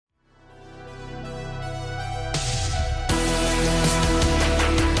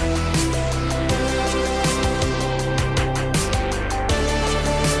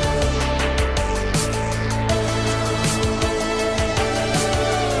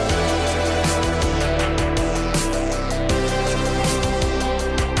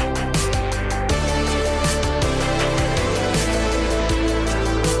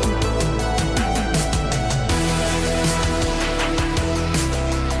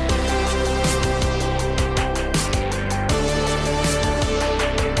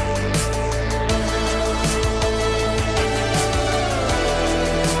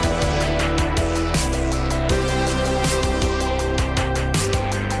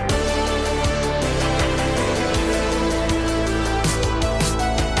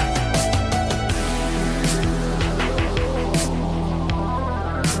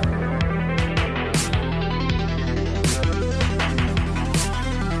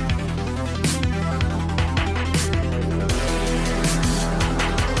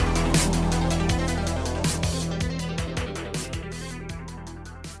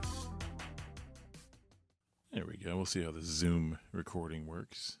see how the Zoom recording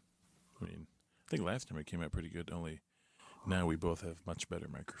works. I mean, I think last time it came out pretty good. Only now we both have much better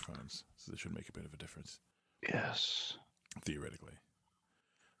microphones, so this should make a bit of a difference. Yes. Theoretically.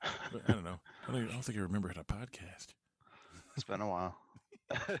 But I don't know. I don't think I remember how to podcast. It's been a while.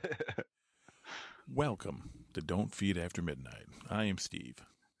 Welcome to Don't Feed After Midnight. I am Steve.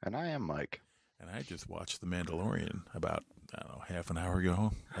 And I am Mike. And I just watched The Mandalorian about, I don't know, half an hour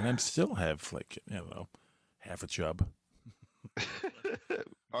ago. And I'm still have, like, I don't know, half a chub.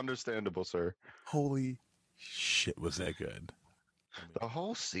 Understandable, sir. Holy shit, was that good. I mean, The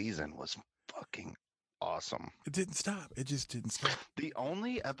whole season was fucking awesome. it didn't stop. It just didn't stop. The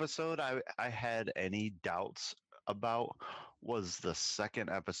only episode I had any doubts about was the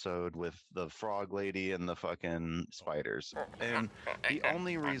second episode with the frog lady and the fucking spiders. And the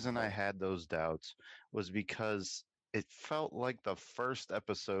only reason I had those doubts was because it felt like the first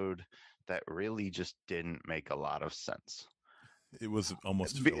episode that really just didn't make a lot of sense. It was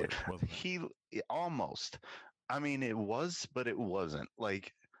almost Be- filler, wasn't it? Almost. I mean, it was, but it wasn't.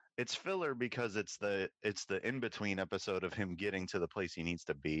 Like, it's filler because it's the in between episode of him getting to the place he needs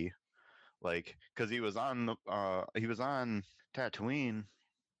to be. Like, because he was on Tatooine,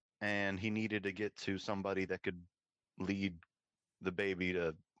 and he needed to get to somebody that could lead the baby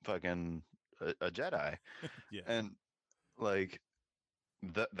to fucking a Jedi, Yeah. and like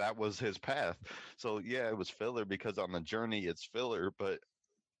that was his path. So yeah, it was filler because on the journey it's filler, but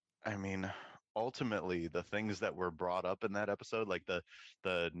I mean, ultimately the things that were brought up in that episode, like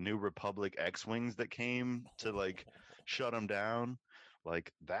the New Republic X-wings that came to like shut him down,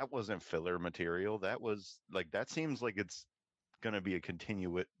 like that wasn't filler material. That was like, that seems like it's going to be a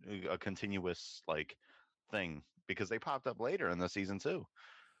continuous like thing, because they popped up later in the season too.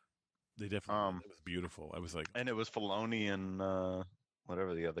 They definitely did. It was beautiful. I was like, And it was Filoni and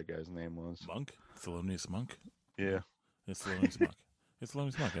whatever the other guy's name was. Monk? Thelonious Monk? Yeah. It's Thelonious Monk. It's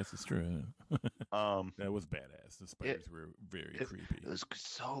Thelonious Monk. That's true. That was badass. The spiders were very creepy. It was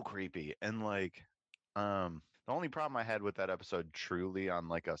so creepy. And like, the only problem I had with that episode, truly on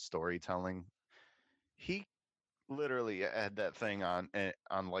like a storytelling, he literally had that thing on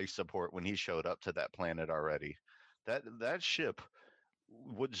life support when he showed up to that planet already. That ship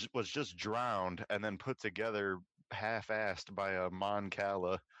was just drowned and then put together half-assed by a Mon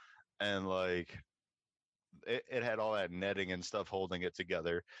Cala, and like it had all that netting and stuff holding it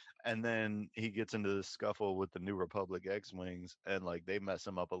together. And then he gets into the scuffle with the New Republic X-wings, and like they mess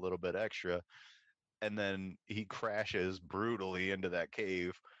him up a little bit extra, and then he crashes brutally into that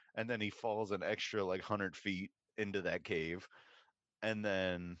cave, and then he falls an extra like 100 feet into that cave, and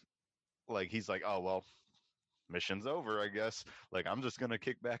then like he's like, oh well, mission's over, I guess. Like, I'm just gonna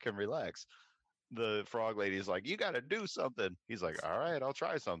kick back and relax. The frog lady's like, you got to do something. He's like, all right, I'll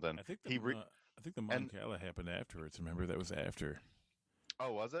try something. I think I think the and Mon Cala happened afterwards. Remember, that was after.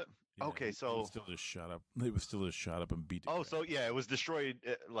 oh, was it? Yeah, Okay, it so was still just shot up. It was still just shot up and beat. oh, so yeah, it was destroyed.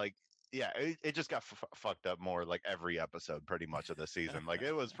 Like, yeah, it just got fucked up more like every episode, pretty much of the season. Like,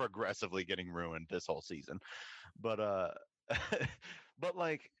 it was progressively getting ruined this whole season. But but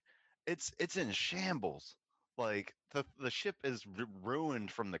like, it's in shambles. Like the ship is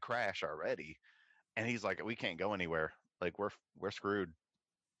ruined from the crash already, and he's like, we can't go anywhere. Like, we're screwed.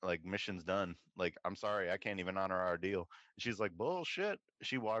 Like, mission's done. Like, I'm sorry, I can't even honor our deal. And she's like, bullshit.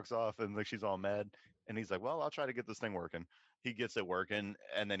 She walks off, and like she's all mad. And he's like, well, I'll try to get this thing working. He gets it working,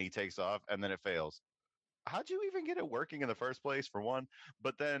 and then he takes off, and then it fails. How'd you even get it working in the first place, for one?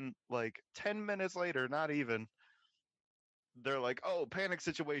 But then like 10 minutes later, not even, they're like, oh, panic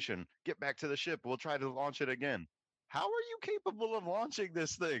situation, get back to the ship, we'll try to launch it again. How are you capable of launching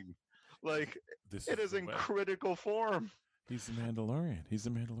this thing? Like, This it is the in way. critical form. He's the Mandalorian. He's the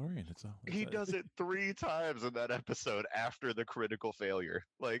Mandalorian. It's all. He does it 3 times in that episode after the critical failure.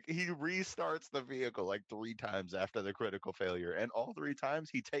 Like, he restarts the vehicle like 3 times after the critical failure, and all 3 times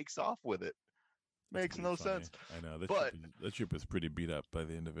he takes off with it. Makes no sense. I know But that ship was pretty beat up by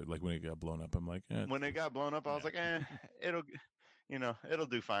the end of it. Like when it got blown up, I'm like, when it got blown up, I was like, it'll, it'll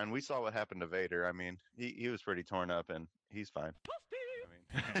do fine. We saw what happened to Vader. I mean, he was pretty torn up, and he's fine.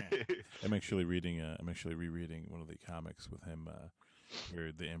 I mean, I'm actually reading. I'm actually rereading one of the comics with him,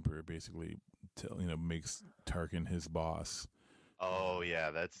 where the Emperor basically makes Tarkin his boss. oh yeah,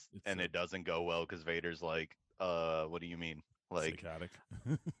 and like, it doesn't go well because Vader's like, what do you mean? Like, psychotic.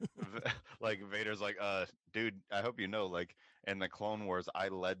 like Vader's like, dude, I hope you know, like, in the Clone Wars, I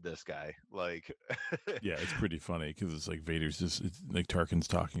led this guy. Like, Yeah, it's pretty funny because it's like it's like Tarkin's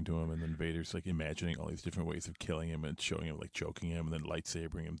talking to him, and then Vader's like imagining all these different ways of killing him and showing him like choking him and then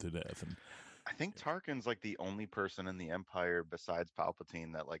lightsabering him to death. And I think Tarkin's like the only person in the Empire besides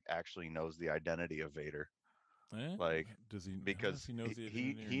Palpatine that like actually knows the identity of Vader. Eh? Like Does he? I don't know if because he knows the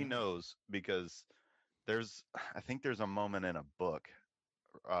identity or he not. knows because there's I think there's a moment in a book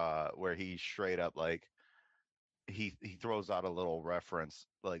where he straight up like he throws out a little reference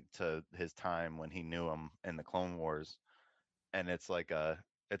like to his time when he knew him in the Clone Wars, and it's like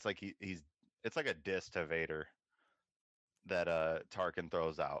he's it's like a diss to Vader that Tarkin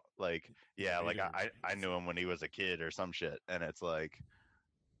throws out. Like, Yeah, yeah, like Vader I hates knew it. him when he was a kid or some shit, and it's like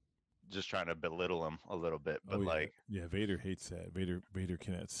just trying to belittle him a little bit, Oh but yeah, like yeah. Vader hates that. Vader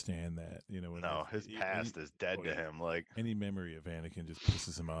cannot stand that. You know, when like no, his any past is dead oh to yeah, him. Like, any memory of Anakin just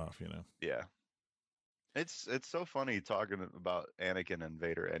pisses him off. You know. yeah. It's so funny talking about Anakin and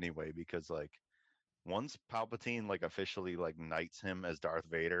Vader anyway because like once Palpatine like officially like knights him as Darth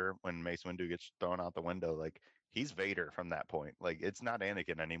Vader when Mace Windu gets thrown out the window, like he's Vader from that point. Like it's not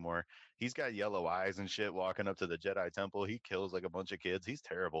Anakin anymore. He's got yellow eyes and shit walking up to the Jedi Temple. He kills like a bunch of kids. He's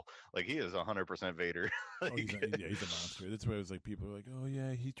terrible. Like he is 100% Vader. Oh, he's Like yeah, he's a monster. That's why I was like, people are like, oh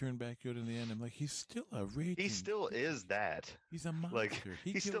yeah, he turned back good in the end. I'm like, he's still a he raging still is pig. that. He's a Like monster.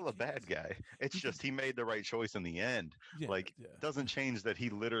 He he's killed still a bad kids. guy. It's He's a just he made the right choice in the end. yeah, Like yeah. doesn't change that he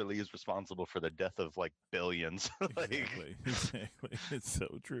literally is responsible for the death of like billions. Like Exactly, exactly. It's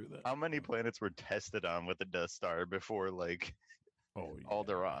so true how many though. planets were tested on with the Death Star before like Oh yeah.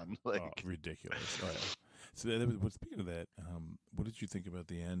 Alderaan? Oh, Like ridiculous. Oh yeah. So but speaking of that, what did you think about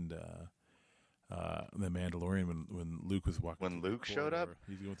the end? The Mandalorian when Luke was walking when through that Luke showed up, corridor,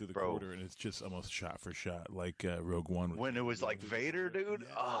 he's going through the bro, corridor, and it's just almost shot for shot, like Rogue One with when it Vader was going like through the Vader, corridor. dude,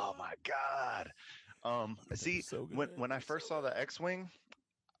 oh Yeah, my god. that was See, so good. when It I was so first saw the good. X-wing,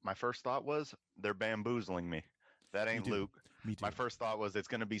 my first thought was they're bamboozling me. That Me ain't too. Luke. Me My too. first thought was it's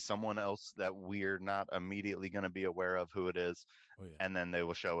going to be someone else that we're not immediately going to be aware of who it is, Oh yeah. and then they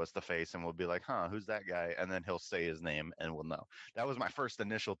will show us the face and we'll be like, huh, who's that guy? And then he'll say his name and we'll know. That was my first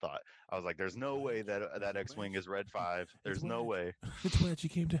initial thought. I was like, there's no way Wedge. that Is that it X-wing Wedge? is Red 5. It's There's no Wedge. way. It's Wedge. He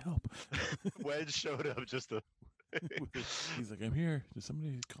came to help. Wedge showed up just to He's like, I'm here. Did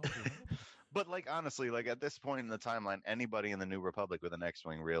somebody call for help? But like honestly, like at this point in the timeline, anybody in the New Republic with an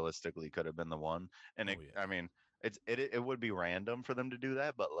X-wing realistically could have been the one. And Oh yeah. I mean, it would be random for them to do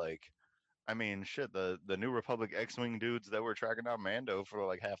that, but like I mean, shit, the New Republic X-wing dudes that were tracking down Mando for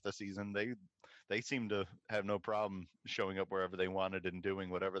like half the season, they seem to have no problem showing up wherever they wanted and doing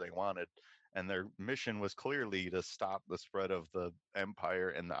whatever they wanted. And their mission was clearly to stop the spread of the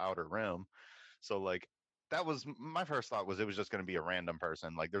Empire in the Outer Rim. So like that was my first thought was it was just going to be a random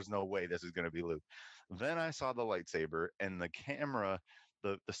person. Like there's no way this is going to be Luke. Then I saw the lightsaber and the camera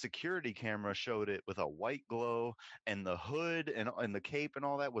the security camera showed it with a white glow and the hood and the cape and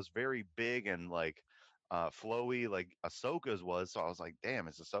all that was very big and like flowy like Ahsoka's was. So I was like, damn,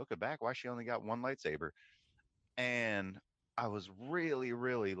 is Ahsoka back? Why she only got one lightsaber? And I was really,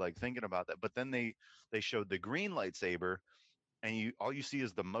 really like thinking about that. But then they showed the green lightsaber and you all you see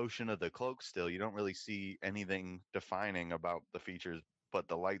is the motion of the cloak still. You don't really see anything defining about the features but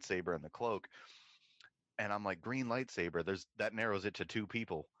the lightsaber and the cloak. And I'm like, green lightsaber, there's that narrows it to two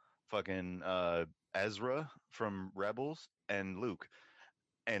people. Fucking Ezra from Rebels and Luke.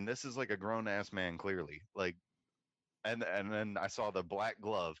 And this is like a grown ass man clearly. Like and then I saw the black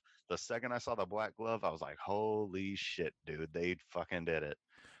glove. The second I saw the black glove, I was like, holy shit, dude, they fucking did it.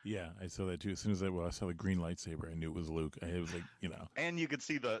 Yeah, I saw that too. As soon as I saw the green lightsaber, I knew it was Luke. I was like, And you could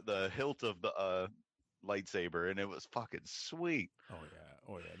see the hilt of the lightsaber and it was fucking sweet.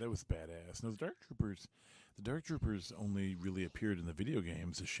 oh yeah, that was badass. No, the Dark Troopers only really appeared in the video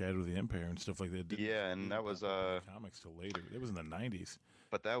games, the Shadow of the Empire and stuff like that. Yeah, They and didn't that was pop up in the comics till later. That was in the '90s.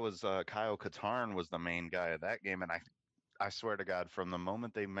 but that was Kyle Katarn was the main guy of that game, and I swear to God, from the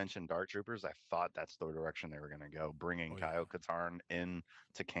moment they mentioned Dark Troopers, I thought that's the direction they were going to go, bringing Oh Kyle yeah, Katarn in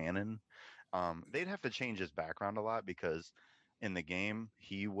to canon. They'd have to change his background a lot because in the game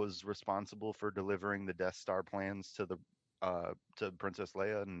he was responsible for delivering the Death Star plans to Princess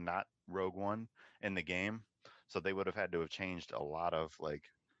Leia, not Rogue One in the game. So they would have had to have changed a lot of like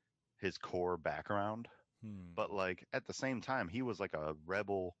his core background. But hmm. like at the same time, he was like a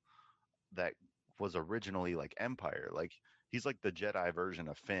rebel that was originally like Empire. Like he's like the Jedi version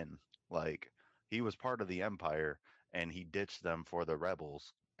of Finn. Like he was part of the Empire and he ditched them for the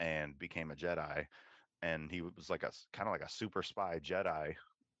rebels and became a Jedi. And he was like a kind of like a super spy Jedi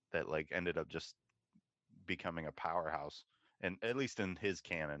that like ended up just becoming a powerhouse. And at least in his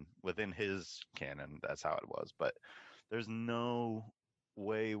canon, within his canon, that's how it was. But there's no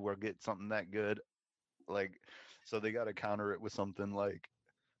way we'll get something that good. Like, so they got to counter it with something like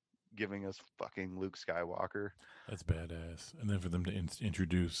giving us fucking Luke Skywalker. That's badass. And then for them to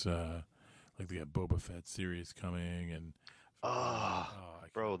introduce, like they got Boba Fett series coming, and Oh, I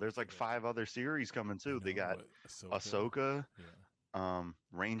can't bro, wait there's for like that. 5 other series coming I too. They know got what Ahsoka. Ahsoka, Yeah.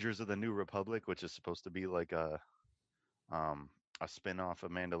 Rangers of the New Republic, which is supposed to be like um a spin-off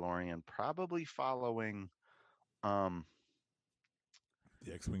of Mandalorian, probably following um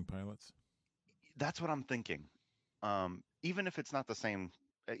The X-wing pilots. that's what I'm thinking. Even if it's not the same,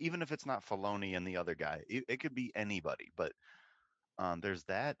 even if it's not Filoni and the other guy, it could be anybody. But there's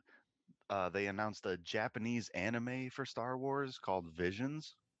that. They announced a Japanese anime for Star Wars called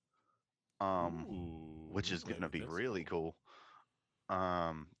Visions, um, Ooh, which is gonna be that's really cool.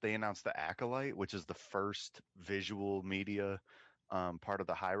 cool. They announced the Acolyte, which is the first visual media part of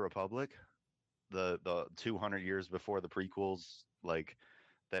the High Republic, the 200 years before the prequels, like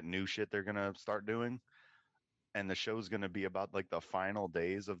that new shit they're gonna start doing. And the show's gonna be about like the final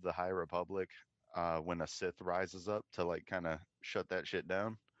days of the High Republic, when a Sith rises up to like kind of shut that shit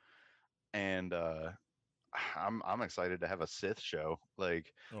down. And I'm excited to have a Sith show.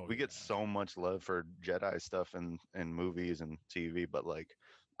 Like Oh we get yeah. so much love for Jedi stuff in movies and TV, but like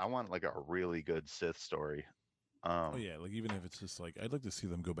I want like a really good Sith story. Oh Um, yeah. Like even if it's just like I'd like to see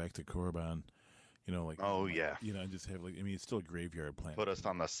them go back to Korriban. Like oh even like yeah, and just have like I mean it's still a graveyard planet. put us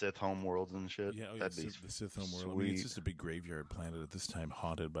on the Sith homeworlds and shit. Yeah, oh yeah, That'd be The Sith home world. I mean, it's sweet, just a big graveyard planet at this time,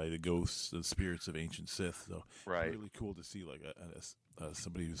 haunted by the ghosts, the spirits of ancient Sith. So it'd be right? really cool to see like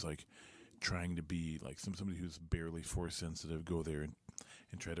somebody who's like trying to be like somebody who's barely force sensitive go there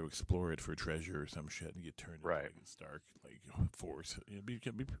and try to explore it for treasure or some shit and get turned into Right. like this dark like force. It'd be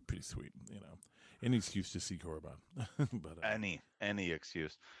pretty sweet, Any excuse to see Korriban, but Any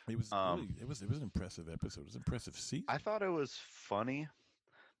excuse. it was Um, really it was an impressive episode. It was an impressive I season. thought it was funny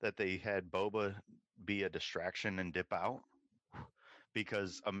that they had Boba be a distraction and dip out,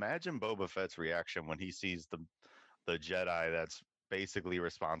 because imagine Boba Fett's reaction when he sees the Jedi that's basically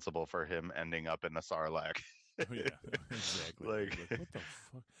responsible for him ending up in the Sarlacc. Oh yeah, exactly. Like Like what the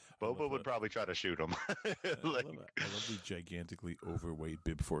fuck? I love Boba would probably try to shoot him. Like, I love the gigantically overweight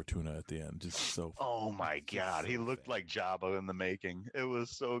Bib Fortuna at the end. Just so oh my just god, he so looked fat. like Jabba in the making. It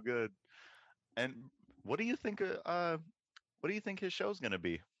was so good. And what do you think? What do you think his show's gonna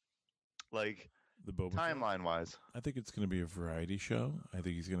be? Like The Boba Fett. timeline wise. I think it's going to be a variety show. I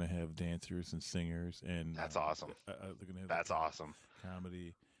think he's going to have dancers and singers, and That's awesome. they're going to have like That's awesome.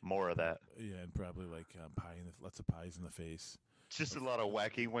 comedy. More of that. Yeah, and probably like lots of pies in the face. Just a Of- lot of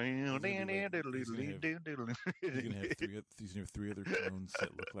wacky. he's gonna have he's gonna have three other clones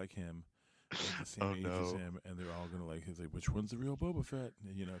that look like him, like the same Oh age as no. him, and they're all gonna like. He's like, which one's the real Boba Fett?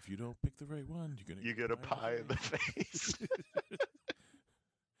 And, if you don't pick the right one, you're gonna You get get a pie in the face.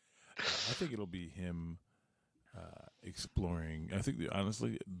 I think it'll be him exploring. I think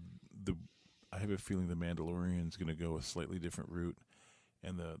honestly, the I have a feeling the Mandalorian's going to go a slightly different route,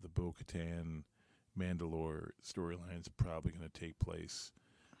 and the Bo-Katan Mandalore storyline is probably going to take place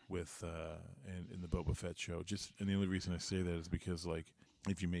with in the Boba Fett show. Just and the only reason I say that is because like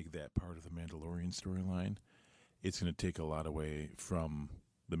if you make that part of the Mandalorian storyline, it's going to take a lot away from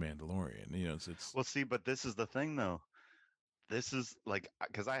the Mandalorian. It's Well, see, but this is the thing though. This is like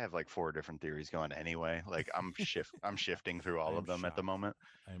because I have like 4 different theories going anyway. Like I'm shifting through I all am of them at the shocked. moment.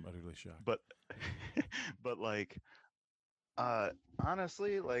 I am utterly shocked. But but like uh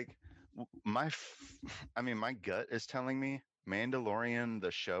honestly, like I mean my gut is telling me Mandalorian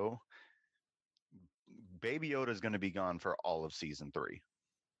the show, Baby Yoda is going to be gone for all of season 3.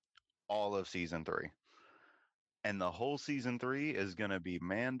 All of season 3. And the whole season 3 is going to be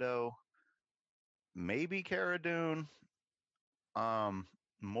Mando, maybe Cara Dune, um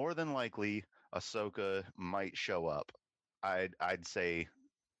more than likely Ahsoka might show up. I'd say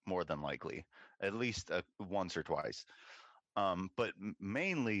more than likely, at least once or twice. But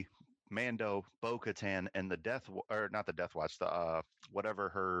mainly Mando, Bo-Katan, and or not the Death Watch, the whatever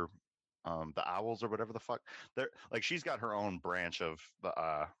her the owls or whatever the fuck. They're like she's got her own branch of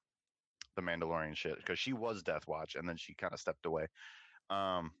the Mandalorian shit because she was Death Watch and then she kind of stepped away.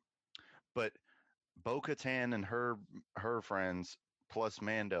 Um, but Bo-Katan and her friends plus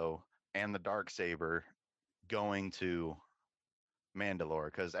Mando and the Dark Saber going to Mandalore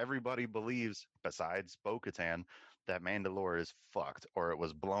because everybody believes, besides Bo-Katan, that Mandalore is fucked or it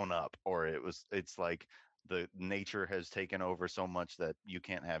was blown up or it's like the nature has taken over so much that you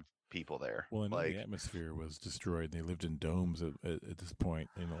can't have people there. Well, I know the Like, atmosphere was destroyed. They lived in domes at this point.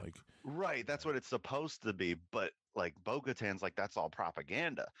 right, that's what it's supposed to be, but like Bo-Katan's like that's all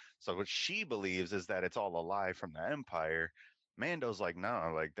propaganda. So what she believes is that it's all a lie from the Empire. Mando's like,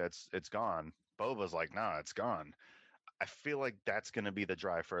 no, like it's gone. Boba's like, no, it's gone. I feel like that's going to be the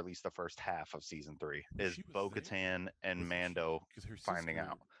drive for at least the first half of season 3 well, is she was there, Bo-Katan and wasn't she? Mando Because finding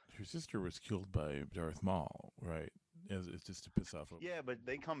out. her sister was killed by Darth Maul, right? As it's just to piss off. Yeah, but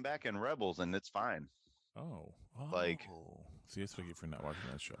they come back in Rebels and it's fine. Oh, Like, oh. See, that's what I get for not watching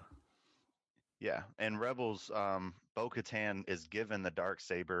that show. yeah, and Rebels, Bo-Katan is given the dark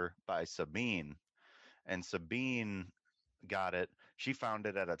saber by Sabine, and Sabine got it. She found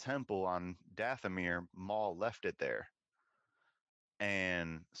it at a temple on Dathomir. Maul left it there,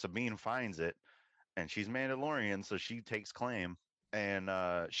 and Sabine finds it, and she's Mandalorian, so she takes claim, and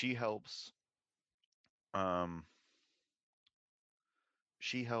Um,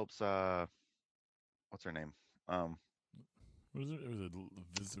 she helps. What's her name? Um, What is it?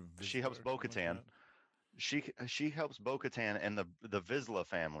 It was a she Vizsla helps or something like Bo-Katan. that. She helps Bo-Katan and the Vizsla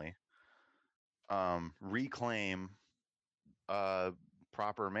family reclaim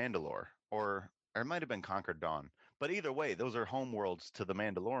proper Mandalore, or it might have been Conquered Dawn. But either way, those are homeworlds to the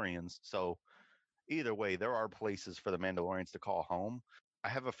Mandalorians. So either way, there are places for the Mandalorians to call home. I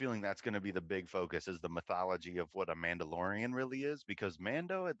have a feeling that's going to be the big focus is the mythology of what a Mandalorian really is, because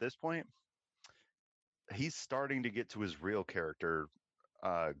Mando at this point, he's starting to get to his real character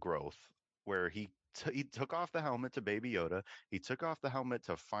growth, where he took off the helmet to Baby Yoda. He took off the helmet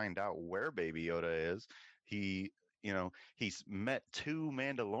to find out where Baby Yoda is. He, he's met two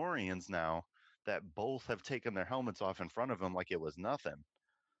Mandalorians now that both have taken their helmets off in front of him like it was nothing.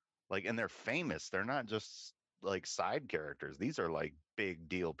 Like, and they're famous. They're not just like side characters. These are like big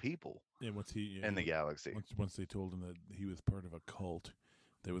deal people Yeah, once in the galaxy. once they told him that he was part of a cult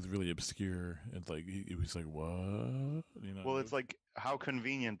that was really obscure, and like he was like, what? Well, it's like how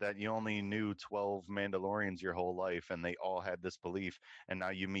convenient that you only knew 12 Mandalorians your whole life and they all had this belief. And now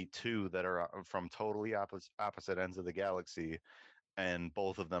you meet two that are from totally opposite ends of the galaxy. And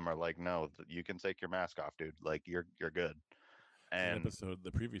both of them are like, no, you can take your mask off, dude. Like, you're good. that And episode,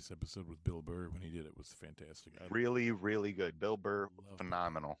 the previous episode with Bill Burr when he did it was fantastic. I really, really good. Bill Burr, love Bill Burr.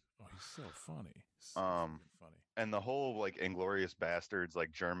 phenomenal. Oh, he's so funny, so Um, freaking funny. and the whole like Inglorious Bastards,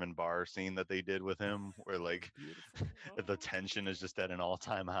 like German bar scene that they did with him, where That was like beautiful. the Oh, tension is just at an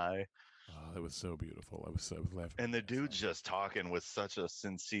all-time high. oh, that was so beautiful. I was laughing And my the ass dude's off. just talking with such a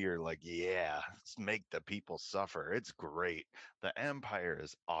sincere, like, yeah, let's make the people suffer. It's great. The Empire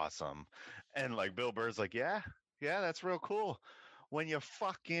is awesome. And like Bill Burr's like, yeah, yeah, that's real cool. When you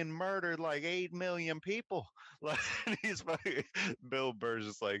fucking murdered like 8 million people. Like, he's fucking, Bill Burr's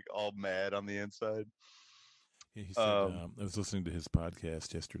just like all mad on the inside. He said, Um, I was listening to his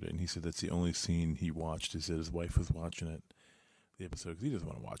podcast yesterday, and he said that's the only scene he watched. He said his wife was watching it, the episode, because he doesn't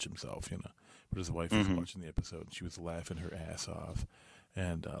want to watch himself, But his wife was mhm. watching the episode, and she was laughing her ass off,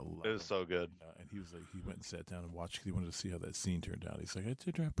 and It loving was so good. and he was like, he went and sat down and watched because he wanted to see how that scene turned out. He's like, it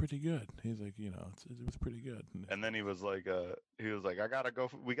turned out pretty good. He's like, it was pretty good. And then he was like, I gotta go.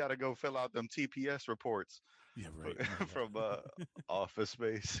 We gotta go fill out them TPS reports Yeah, right. from Office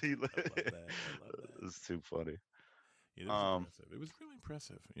Space. I love that. I love that. It's too funny. Yeah, it was Um, impressive. It was really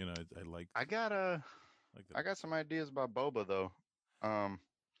impressive. I I got like that I got some episode. ideas about Boba though. Um,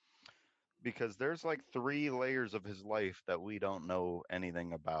 because there's like three layers of his life that we don't know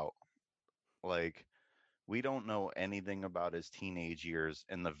anything about. Like, we don't know anything about his teenage years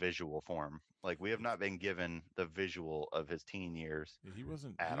in the visual form. Like, we have not been given the visual of his teen years Yeah, he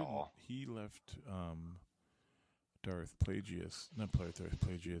wasn't. He at didn't. all. He left Darth Plagueis, not Darth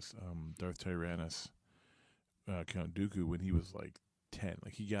Plagueus, Darth Tyrannus, Count Dooku when he was like 10.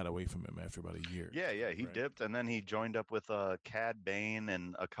 Like he got away from him after about a year. Yeah, yeah, he Right. dipped and then he joined up with Cad Bane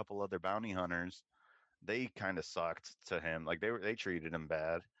and a couple other bounty hunters. They kind of sucked to him. Like, they treated him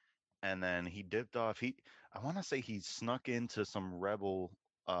bad. And then he dipped off. I want to say he snuck into some rebel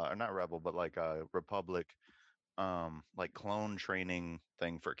or not rebel, but like a republic like clone training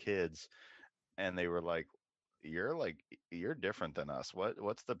thing for kids, and they were like you're different than us.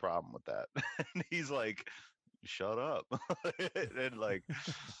 What's the problem with that? And he's like, shut up. And like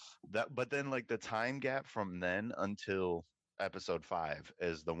that, but then like the time gap from then until episode 5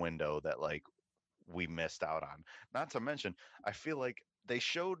 is the window that like we missed out on. Not to mention, I feel like they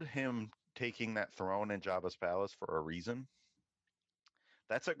showed him taking that throne in Jabba's palace for a reason.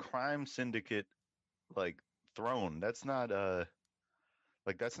 That's a crime syndicate like throne. That's not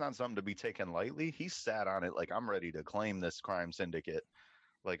that's not something to be taken lightly. He sat on it like, I'm ready to claim this crime syndicate.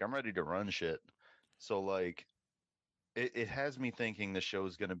 Like, I'm ready to run shit. So like it has me thinking the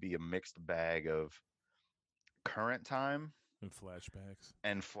show's going to be a mixed bag of current time And flashbacks.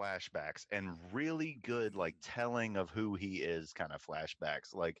 and flashbacks, and really good like telling of who he is kind of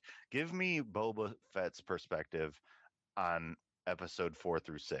flashbacks. Like, give me Boba Fett's perspective on episode 4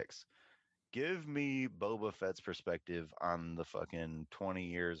 through 6. Give me Boba Fett's perspective on the fucking 20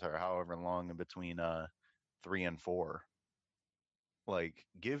 years or however long in between 3 and 4. Like,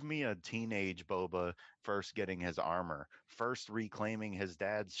 give me a teenage Boba first getting his armor, first reclaiming his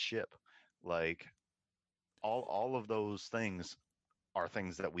dad's ship. Like, all of those things are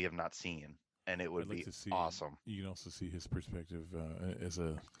things that we have not seen, and it I'd would like be to see. awesome. You can also see his perspective as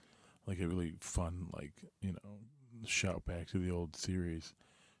a like a really fun shout back to the old series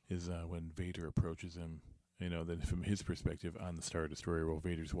is when Vader approaches him. Then from his perspective on the Star Destroyer, while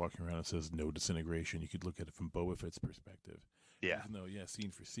Vader's walking around and says no disintegration, you could look at it from Boba Fett's perspective. Yeah. Even though, yeah,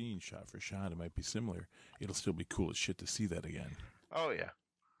 scene for scene, shot for shot, it might be similar. It'll still be cool as shit to see that again. Oh yeah.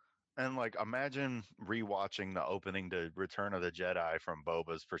 And like, imagine rewatching the opening to Return of the Jedi from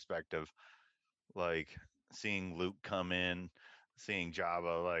Boba's perspective, like seeing Luke come in, seeing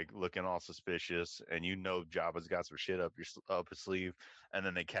Jabba like looking all suspicious, and Jabba's got some shit up his sleeve, and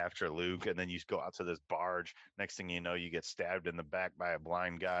then they capture Luke, and then you go out to this barge. Next thing you know, you get stabbed in the back by a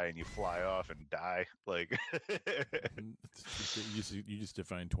blind guy, and you fly off and die. Like, You just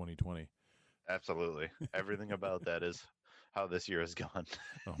defined 2020. absolutely, everything about that is how this year has gone.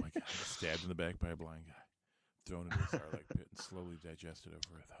 Oh my god, stabbed in the back by a blind guy, thrown into a Sarlacc pit, and slowly digested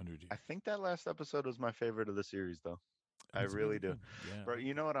over 100 years. I think that last episode was my favorite of the series, though. It I was really really do. good. Yeah, But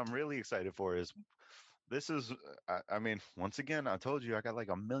you know what I'm really excited for is this is, I mean, once again, I told you I got like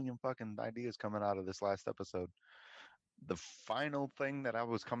a million fucking ideas coming out of this last episode. The final thing that I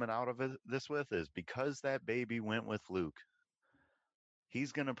was coming out of this with is because that baby went with Luke,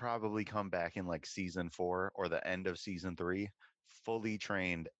 he's going to probably come back in like season 4 or the end of season 3, fully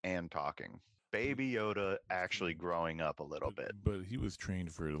trained and talking. but Baby Yoda he was actually trained. growing up a little But bit. but he was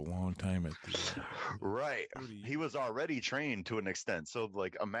trained for a long time at the Right. 30 He was already trained to an extent. So,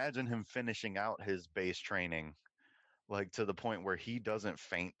 like, imagine him finishing out his base training, like, to the point where he doesn't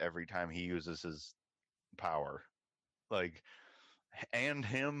faint every time he uses his power. Like, and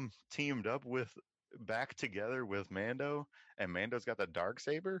him teamed up with back together with Mando, and Mando's got the dark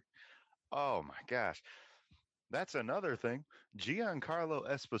saber. Oh my gosh. That's another thing. Giancarlo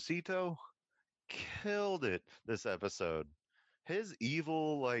Esposito killed it this episode. His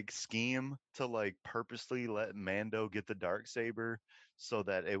evil like scheme to like purposely let Mando get the dark saber so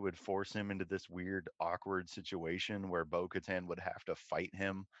that it would force him into this weird awkward situation where Bo-Katan would have to fight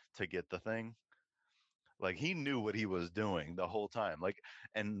him to get the thing. Like, he knew what he was doing the whole time. Like,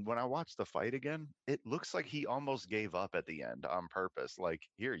 and when I watched the fight again, it looks like he almost gave up at the end on purpose. Like,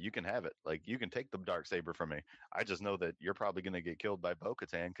 here, you can have it. Like, you can take the dark saber from me. I just know that you're probably going to get killed by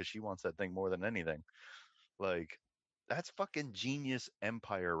Bo-Katan because she wants that thing more than anything. Like, that's fucking genius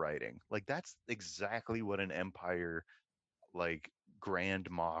empire writing. Like, that's exactly what an empire like Grand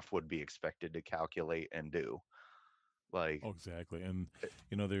Moff would be expected to calculate and do. Like, Oh, exactly. And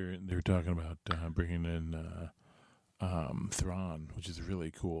they're talking about bringing in Thrawn, which is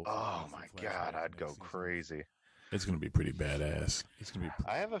really cool. oh From my god, flashbacks I'd next go season. crazy. It's going to be pretty badass. It's going to be.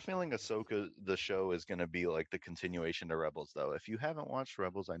 I have a feeling Ahsoka, the show, is going to be like the continuation to Rebels, though. If you haven't watched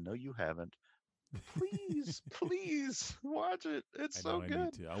Rebels, I know you haven't. Please, please watch it. It's I so know I good.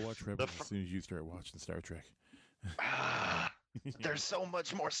 need to. I'll watch Rebels as soon as you start watching Star Trek. Ah, there's so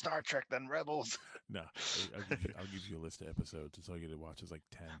much more Star Trek than Rebels. No, I'll give you a list of episodes. It's all you get to watch is like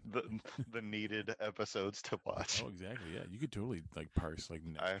 10. The needed episodes to watch. Oh, exactly. Yeah, you could totally like parse like.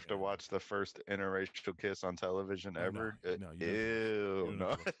 I have to watch the first interracial kiss on television Oh, ever. no, you Ew, don't no.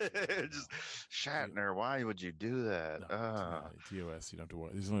 have to watch Just no. Shatner, why would you do that? No, TOS. You don't have to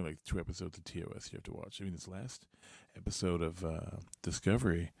watch. There's only like 2 episodes of TOS you have to watch. I mean, this last episode of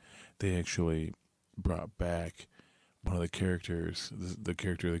Discovery, they actually brought back one of the characters, the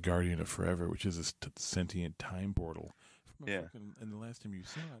character, the Guardian of Forever, which is this sentient time portal. Yeah. And the last time you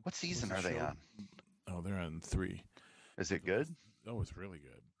saw it, What season was are the they show- on? Oh, they're on 3. Is it good? Oh, it's really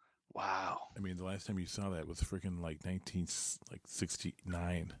good. Wow. I mean, the last time you saw that was freaking like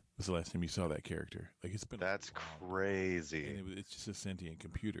 1969 was the last time you saw that character. Like, it's been That's a while. crazy. And it's just a sentient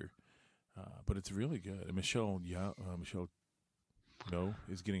computer, but it's really good. And Michelle No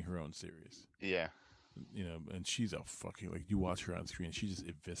is getting her own series. Yeah. And she's a fucking like you watch her on screen, she just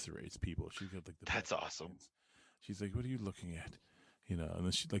eviscerates people. She's got like the That's best awesome. lines. She's like, "What are you looking at?" And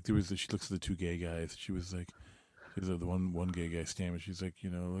then she she looks at the 2 gay guys. She was like, the one gay guy stammered. She's like,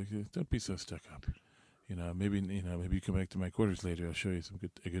 don't be so stuck up. Maybe you come back to my quarters later. I'll show you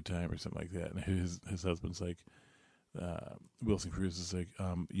a good time or something like that. And his husband's like, Wilson Cruz is like,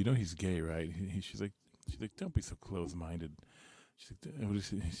 he's gay, right? She's like, don't be so close minded. She's like, what does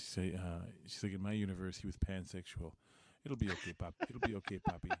she say? She's like, in my universe, he was pansexual. It'll be okay, Pop. It'll be okay,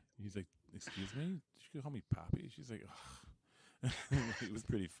 Poppy. He's like, excuse me? She could call me Poppy? She's like, ugh. It was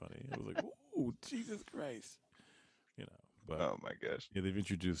pretty funny. I was like, oh, Jesus Christ. But Oh my gosh. yeah, they've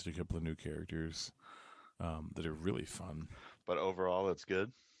introduced a couple of new characters that are really fun. But overall, it's good.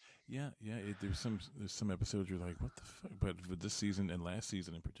 Yeah, yeah. There's some episodes you're like, what the fuck? But for this season and last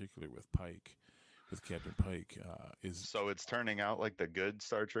season in particular with Pike, with Captain Pike, is So it's turning out like the good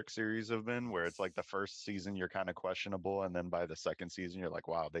Star Trek series have been, where it's like the first season you're kind of questionable, and then by the second season you're like,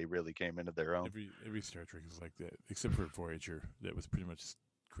 wow, they really came into their own. every Star Trek is like that, except for Voyager. That was pretty much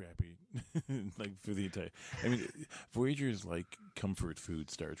crappy, like for the entire. I mean, Voyager is like comfort food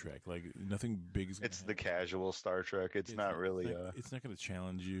Star Trek. Like nothing big is gonna It's the happen. casual Star Trek. It's not really It's not going to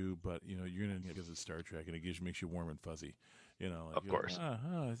challenge you, but you know you're going to because it's Star Trek and it makes you warm and fuzzy. You know, like of you're like,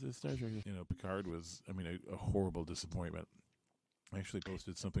 course. it's Star Trek. You know, Picard was, I mean, a horrible disappointment. I actually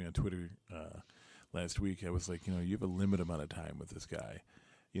posted something on Twitter last week. I was like, you know, you have a limited amount of time with this guy.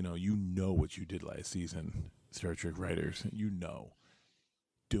 You know what you did last season, Star Trek writers. You know,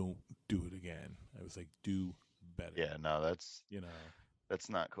 don't do it again. I was like, do better. Yeah, no, You know, that's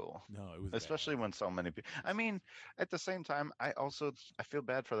not cool. no, it was bad. Especially when so many people. I mean, at the same time, I feel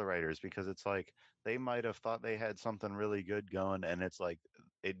bad for the writers because it's like they might have thought they had something really good going, and it's like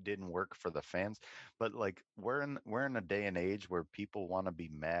it didn't work for the fans. But like we're in a day and age where people want to be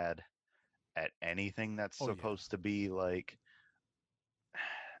mad at anything that's Oh yeah, supposed to be like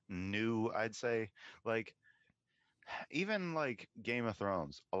new, I'd say. Like even like Game of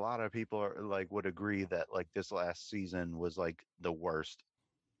Thrones, a lot of people are like would agree that like this last season was like the worst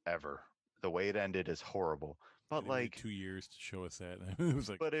ever. The way it ended is horrible. yeah. But They waited like 2 years to show us that. It was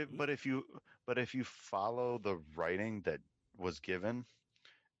like, but it "What?" but if you follow the writing that was given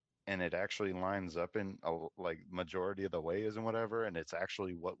and it actually lines up in like majority of the ways and whatever, and it's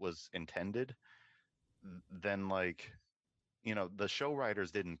actually what was intended, then like the show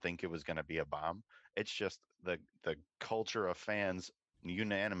writers didn't think it was going to be a bomb. It's just the culture of fans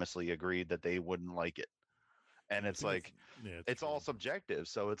unanimously agreed that they wouldn't like it. And yeah, I it's think that's like yeah, it's it's true. all subjective.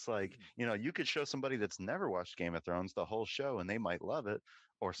 So it's like, you could show somebody that's never watched Game of Thrones the whole show and they might love it,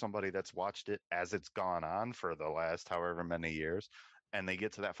 or somebody that's watched it as it's gone on for the last however many years, and they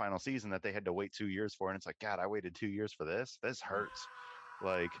get to that final season that they had to wait 2 years for, and it's like, God, I waited 2 years for this. This hurts.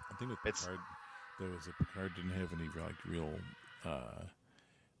 Like I think with it's Picard, there was a Picard didn't have any like real uh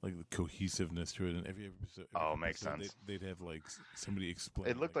like the cohesiveness to it, and every oh, makes episode sense. they'd have like somebody It explain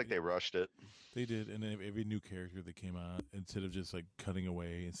looked like like they rushed it. they did, and then every new character that came on, instead of just like cutting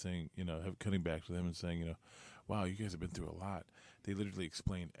away and saying, cutting back to them and saying, wow, you guys have been through a lot. They literally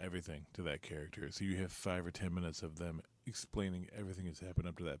explain everything to that character, so you have 5 or 10 minutes of them explaining everything that's happened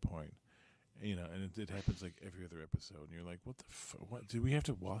up to that point. And it happens like every other episode, and you're like, what the what? Do we have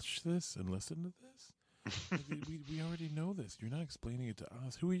to watch this and listen to this? Like we already know this. You're not explaining it to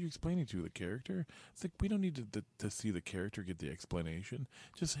us. Who are you explaining to? The character? It's like we don't need to see the character get the explanation.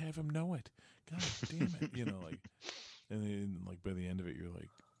 Just have him know it. God damn it. Like, and then like by the end of it, you're like,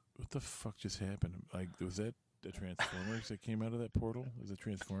 what the fuck just happened? Like, was that the Transformers that came out of that portal? Was it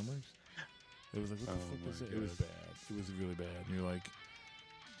Transformers? It was like, what the Oh fuck was my that? It was god. bad. It was really bad. And you're like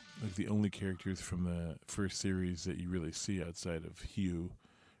the only characters from the first series that you really see outside of Hugh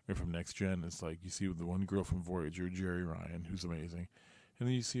or from Next Gen is like you see the one girl from Voyager, Jerry Ryan, who's amazing, and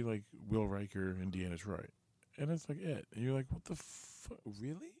then you see like Will Riker and Deanna Troi, and it's like it, and you're like, what the fuck,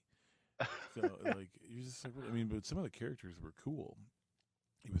 really? So like you're just like, I mean, but some of the characters were cool.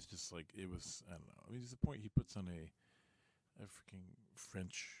 It was just like it was, I don't know. I mean, there's a point he puts on a freaking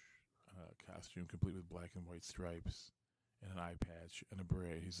French costume, complete with black and white stripes, and an eye patch and a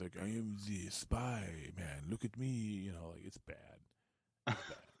beret. He's like, I am the spy man. Look at me. Like it's bad. It's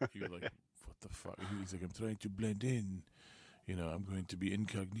bad. You're like, what the fuck? He's like, I'm trying to blend in. I'm going to be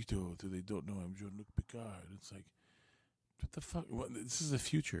incognito so they don't know I'm Jean-Luc Picard. It's like, what the fuck? This is the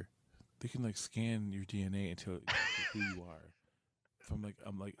future. They can like scan your DNA and tell who you are. I'm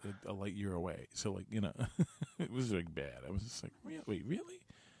like a light year away. So like, it was like bad. I was just like, wait, really?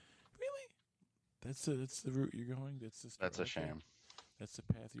 Really? That's the route you're going. That's the story. That's a Okay, shame. that's the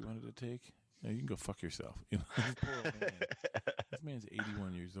path you wanted to take. You can go fuck yourself. This poor old man. This man's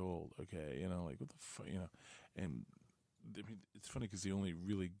 81 years old. Okay, like what the fuck, And I mean, it's funny because the only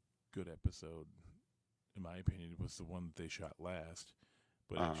really good episode, in my opinion, was the one that they shot last.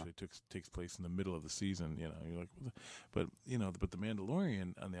 But it uh actually takes place in the middle of the season. You're like, what but the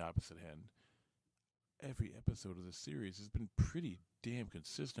Mandalorian on the opposite end, every episode of the series has been pretty damn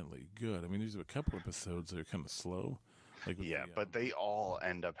consistently good. I mean, there's a couple episodes that are kind of slow, like with Yeah, but they all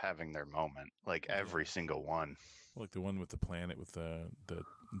end up having their moment, like oh yeah, every single one. like the one with the planet with the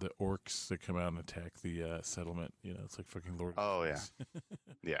orcs that come out and attack the settlement. It's like fucking Lord of Oh the yeah, Rings.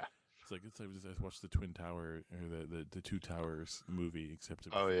 yeah. It's like I watched the Twin Tower or the Two Towers movie, except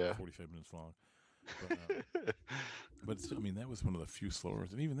it was Oh like yeah. 45 minutes long. But I mean, that was one of the few slower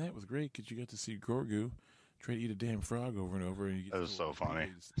ones, and even that was great because you got to see Grogu try to eat a damn frog over and over, and he It gets was told so like funny.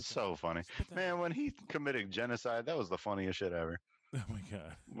 repeatedly, spit that So out, funny. spit that Man, out. when he committed genocide, that was the funniest shit ever. Oh my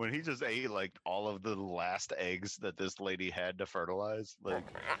god. When he just ate like all of the last eggs that this lady had to fertilize. Like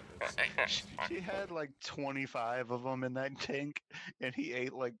Yeah, that's so nasty. she had like 25 of them in that tank, and he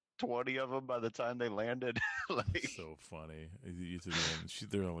ate like 20 of them by the time they landed. Like, So funny. You to the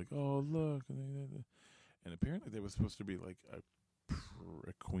end, they're all like, "Oh look," and apparently there was supposed to be like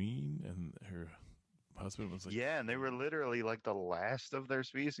a queen, and her husband was like, yeah, and they were killed. literally like the last of their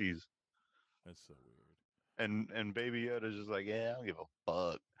species. That's so weird. And Baby Yoda's just like, yeah, I don't give a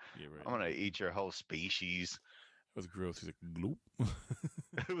fuck. Yeah, right. I'm gonna eat your whole species. That was gross. He's like, "Gloop."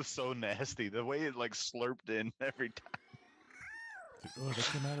 It was so nasty. The way it like slurped in every time. It's like, oh, that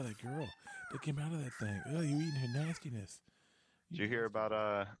came out of that girl. That came out of that thing. Oh, you eating her nastiness. Did you hear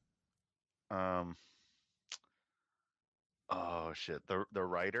about um oh shit, the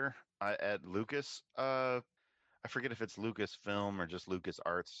writer at Lucas, I forget if it's Lucasfilm or just Lucas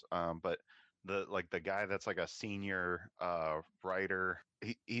Arts, but the guy that's like a senior writer,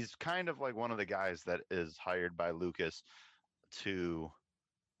 he's kind of like one of the guys that is hired by Lucas to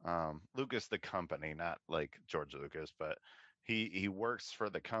Lucas the company, not like George Lucas, but he works for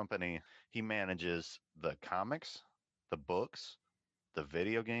the company. He manages the comics, the books, the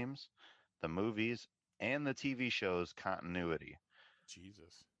video games, the movies, and the TV shows continuity.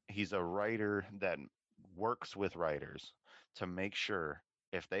 Jesus. He's a writer that works with writers to make sure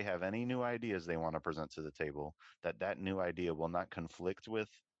if they have any new ideas they want to present to the table, that that new idea will not conflict with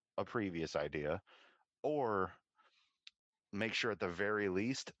a previous idea, or make sure at the very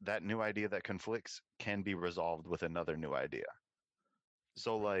least that new idea that conflicts can be resolved with another new idea. That's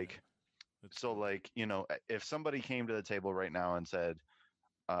So brilliant. like That's so brilliant. like, if somebody came to the table right now and said,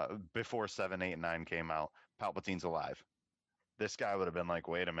 before 7, 8, and 9 came out, Palpatine's alive. This guy would have been like,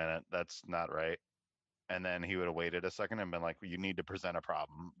 wait a minute, that's not right. And then he would have waited a second and been like, well, you need to present a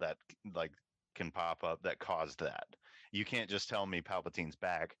problem that like can pop up that caused that. You can't just tell me Palpatine's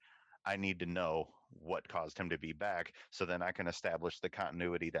back. I need to know what caused him to be back so then I can establish the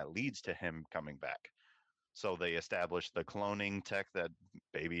continuity that leads to him coming back. So they established the cloning tech that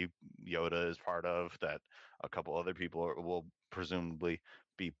Baby Yoda is part of, that a couple other people will presumably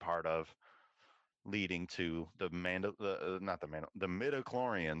be part of, leading to the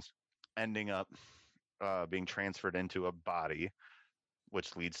midichlorians ending up being transferred into a body,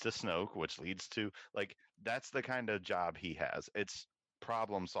 which leads to Snoke, which leads to like that's the kind of job he has. It's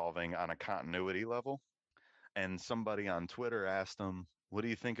problem solving on a continuity level. And somebody on Twitter asked him, "What do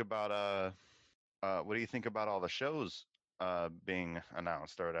you think about what do you think about all the shows being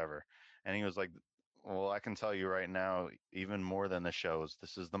announced or whatever?" And he was like, "Well, I can tell you right now, even more than the shows,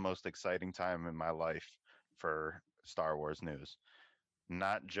 this is the most exciting time in my life for Star Wars news.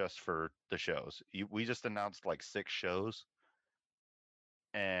 Not just for the shows. We just announced like 6 shows,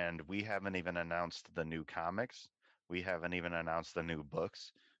 and we haven't even announced the new comics. We haven't even announced the new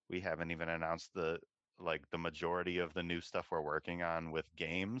books. We haven't even announced the majority of the new stuff we're working on with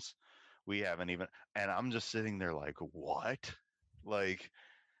games. We haven't even, and I'm just sitting there like, what? Like,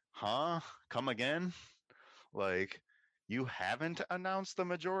 huh? Come again? Like, you haven't announced the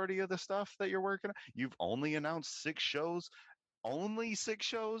majority of the stuff that you're working on. You've only announced 6 shows. Only 6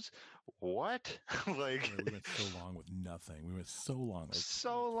 shows? What? Like, Right, we went so long with nothing. We went so long, like 20,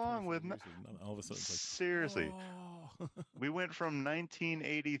 so long 25 with years with nothing. All of a sudden, it's like, seriously. oh, We went from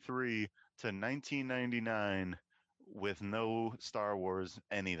 1983 to 1999 with no Star Wars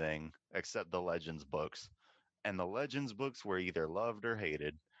anything except the Legends books. And the Legends books were either loved or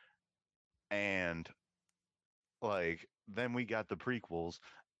hated. And like then we got the prequels,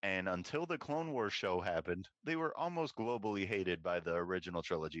 and until the Clone Wars show happened, they were almost globally hated by the original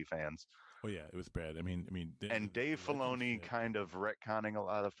trilogy fans. oh yeah, it was bad. I mean, And the Dave legend Filoni shit. kind of retconning a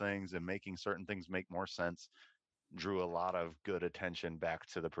lot of things and making certain things make more sense drew a lot of good attention back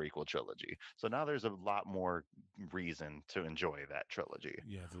to the prequel trilogy. So now there's a lot more reason to enjoy that trilogy.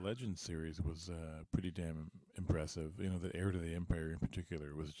 Yeah, the Legend series was pretty damn impressive. You know, the Heir to the Empire in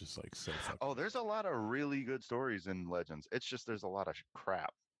particular was just like so Oh, fucking there's a good. lot of really good stories in Legends. It's just there's a lot of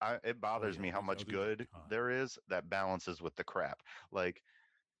crap. It Oh bothers yeah, me how much there's good a ton. there is that balances with the crap. Like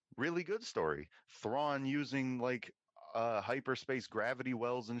really good story. Thrawn using like hyperspace gravity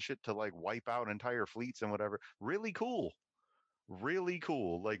wells and shit to like wipe out entire fleets and whatever. Really cool. Really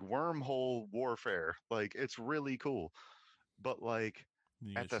cool. Like wormhole warfare. Like it's really cool. But like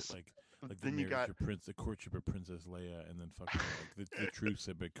You at got shit this like the then you marriage got of the courtship of Princess Leia, and then fucking like the truce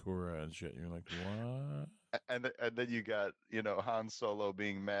at Bakura and shit. And you're like, what? and then you got, Han Solo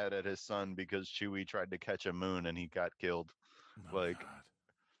being mad at his son because Chewie tried to catch a moon and he got killed. Oh Like god,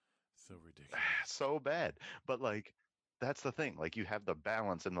 so ridiculous. so bad. But like that's the thing. Like you have the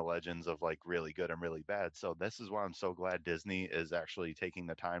balance in the legends of like really good and really bad. So this is why I'm so glad Disney is actually taking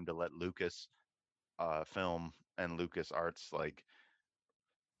the time to let Lucas film and Lucas Arts like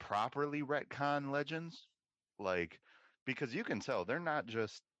properly retcon legends. Like because you can tell they're not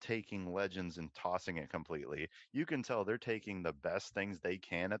just taking legends and tossing it completely. You can tell they're taking the best things they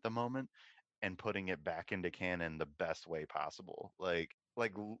can at the moment and putting it back into canon the best way possible.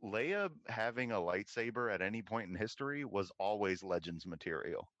 Leia having a lightsaber at any point in history was always Legends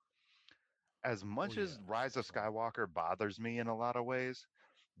material. As Oh much yeah, as Rise of absolutely. Skywalker bothers me in a lot of ways,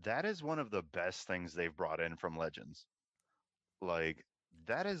 that is one of the best things they've brought in from Legends. Like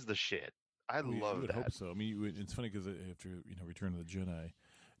that is the shit. I Well, you love would hope that. so. I mean, it's funny because after Return of the Jedi,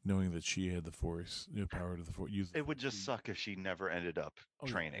 knowing that she had the Force, power to the Force, use the It would Force, just suck if she never ended up oh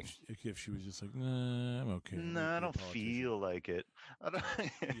yeah, training. if she was just like, nah, I'm okay, I'm gonna No, I be a don't politician. feel like it. I don't,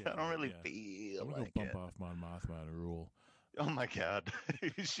 Yeah, I don't really yeah, feel I'm gonna go like bump it. off Mon Mothma and rule. Oh my God.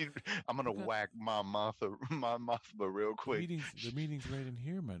 she, I'm gonna Look at whack my Mothma real quick. the meeting's right in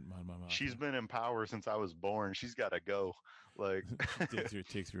here, Mon She's Mothma. been in power since I was born. She's got to go. Like, She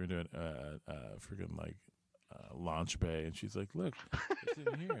takes her into a freaking like launch bay, and she's like, "Look, it's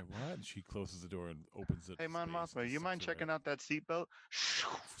in here." What? And she closes the door and opens it hey, to Mon space and Mothma, just you sucks mind her right checking out that seatbelt?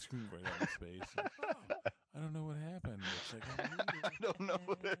 right out into space. Like, oh, I don't know what happened. Looks like I'm I leaving. don't know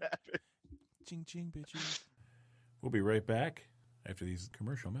what happened. Ching ching, bitches. We'll be right back after these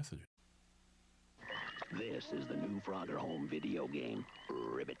commercial messages. This is the new Frogger home video game,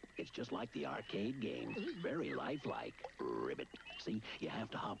 Ribbit. It's just like the arcade game, very lifelike. Ribbit. See, you have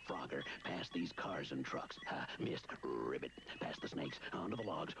to hop Frogger past these cars and trucks. Ha, missed. Ribbit. Past the snakes, onto the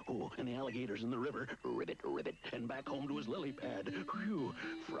logs, oh, and the alligators in the river. Ribbit, ribbit, and back home to his lily pad. Whew.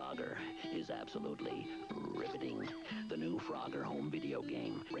 Frogger is absolutely riveting. The new Frogger home video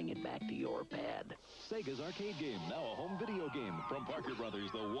game. Bring it back to your pad. Sega's arcade game, now a home video game from Parker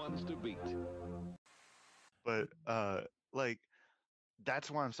Brothers, the ones to beat. But, like, that's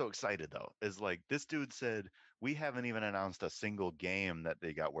why I'm so excited, though, is like this dude said, we haven't even announced a single game that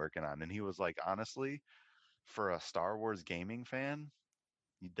they got working on. And he was like, honestly, for a Star Wars gaming fan,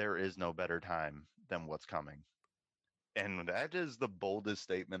 there is no better time than what's coming. And that is the boldest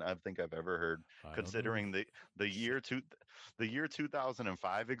statement I think I've ever heard, I don't know. considering the year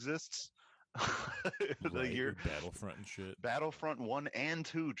 2005 exists. The Right, year with Battlefront and shit. Battlefront 1 and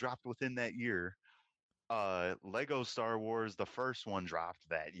 2 dropped within that year. Lego Star Wars, the first one, dropped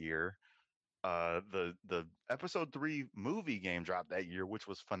that year. The Episode 3 movie game dropped that year, which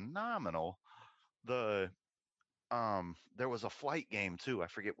was phenomenal. The there was a flight game too. I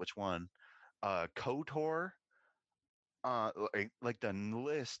forget which one. KOTOR, like the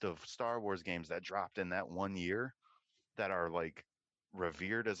list of Star Wars games that dropped in that one year that are like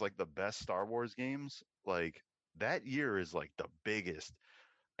revered as like the best Star Wars games, like that year is like the biggest.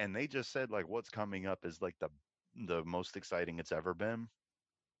 And they just said like what's coming up is like the most exciting it's ever been.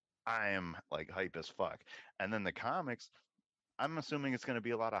 I am like hype as fuck. And then the comics, I'm assuming it's going to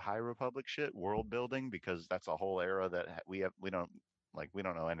be a lot of High Republic shit, world building, because that's a whole era that we don't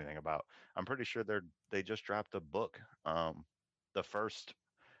know anything about. I'm pretty sure they just dropped a book, the first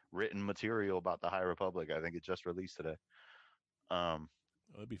written material about the High Republic. I think it just released today. Um,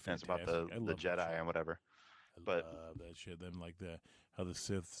 Oh, that'd be and it's about fantastic. I the love that Jedi shit. and whatever. I But love that shit. Then like how the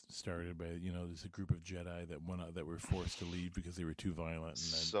Sith started by there's a group of Jedi that went out that were forced to leave because they were too violent,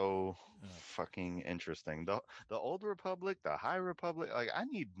 and then so uh, fucking interesting. The Old Republic, the High Republic. Like I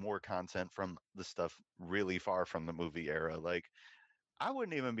need more content from the stuff really far from the movie era. Like I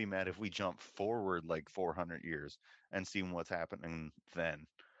wouldn't even be mad if we jump forward like 400 years and see what's happening then.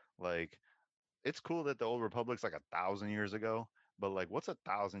 Like it's cool that the Old Republic's like 1,000 years ago, but like what's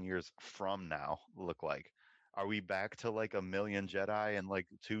 1,000 years from now look like? Are we back to like a million Jedi and like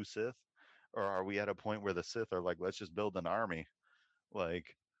two Sith? Or are we at a point where the Sith are like, let's just build an army?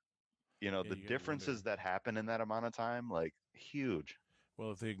 Like, yeah, the you got to wonder. differences that happen in that amount of time, like huge.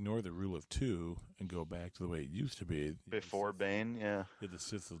 Well, if they ignore the rule of two and go back to the way it used to be, Before Bane, yeah. The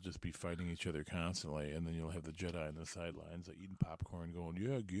Sith will just be fighting each other constantly, and then you'll have the Jedi on the sidelines like, eating popcorn, going,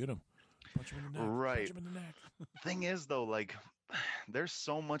 "Yeah, get him, punch him in the neck, punch Right. him in the neck." Thing is, though, like, there's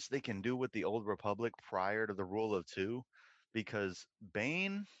so much they can do with the Old Republic prior to the rule of two, because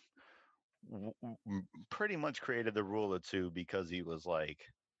Bane pretty much created the rule of two because he was like,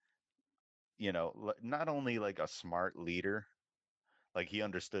 not only like a smart leader, like he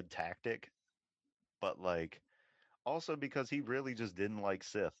understood tactic, but like also because he really just didn't like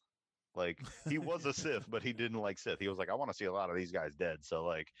Sith. Like he was a Sith, but he didn't like Sith. He was like, I want to see a lot of these guys dead. So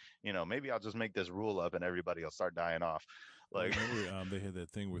like, maybe I'll just make this rule up and everybody will start dying off. Well, I Like, remember they had that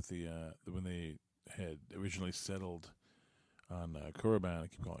thing with when they had originally settled on Korriban. I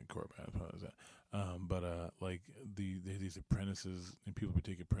keep calling it Korriban. I apologize. But like they had these apprentices, and people would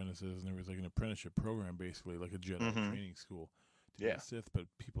take apprentices, and there was like an apprenticeship program, basically like a Jedi Mhm. training school to be Yeah. a Sith. But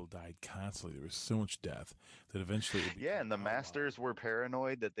people died constantly. There was so much death that eventually it yeah, became and the outlawed. masters were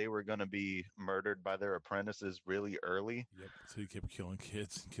paranoid that they were going to be murdered by their apprentices really early. Yep. So he kept killing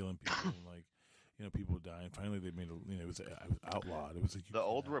kids and killing people, and like people would die. And finally, they made it was outlawed. It was like you The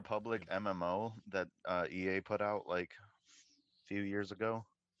Old cannot. Republic MMO that EA put out like a few years ago,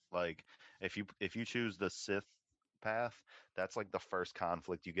 like if you choose the Sith path, that's like the first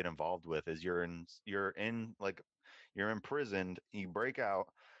conflict you get involved with is you're imprisoned, you break out,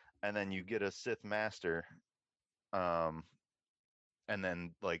 and then you get a Sith master, um, and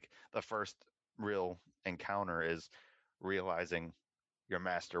then like the first real encounter is realizing your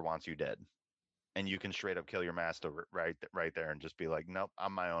master wants you dead, and you can straight up kill your master right there and just be like, nope,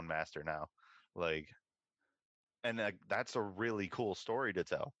 I'm my own master now, like, and that's a really cool story to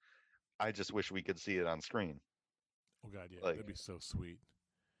tell. I just wish we could see it on screen. Oh God, yeah, Like, that'd be so sweet.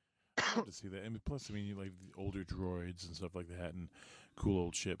 I'd love to see that. And plus, I mean, you like the older droids and stuff like that, and cool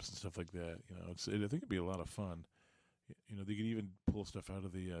old ships and stuff like that. I think it'd be a lot of fun. They could even pull stuff out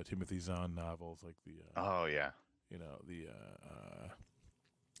of the Timothy Zahn novels, like oh yeah,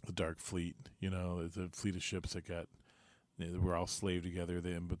 the Dark Fleet. The fleet of ships that got they were all slaved together.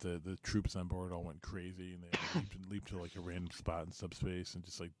 But the troops on board all went crazy, and they all leaped to like a random spot in subspace and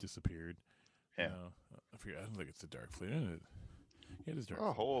just like disappeared. yeah. I forget. I don't think it's the Dark Fleet. Yeah, it is Dark A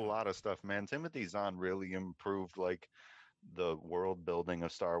Fleet. whole lot of stuff, man. Timothy Zahn really improved like the world building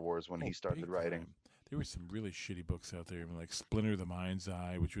of Star Wars when he started Big writing. time. There were some really shitty books out there, I mean, like Splinter the Mind's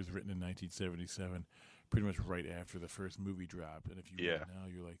Eye, which was written in 1977, pretty much right after the first movie dropped. And if you read it now,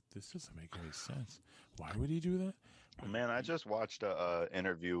 you're like, this doesn't make any sense. Why would he do that? Man, I just watched a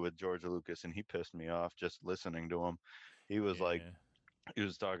interview with George Lucas, and he pissed me off just listening to him. He was like, Yeah. he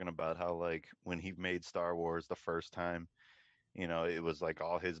was talking about how like when he made Star Wars the first time, it was like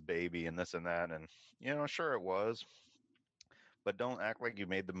all his baby and this and that, and sure it was, but don't act like you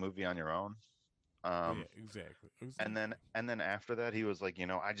made the movie on your own. Oh, Um, yeah, exactly. and then after that, he was like,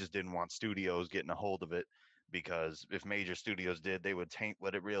 I just didn't want studios getting a hold of it because if major studios did, they would taint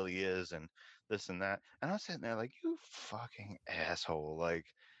what it really is and this and that. And I was sitting there like, you fucking asshole! Like,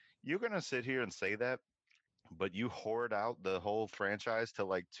 you're gonna sit here and say that, but you hoard out the whole franchise to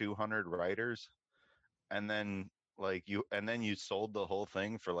like 200 writers, and then you sold the whole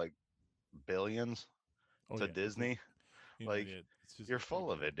thing for like billions Oh, to yeah. Disney. Like, Yeah, it's just you're incredible.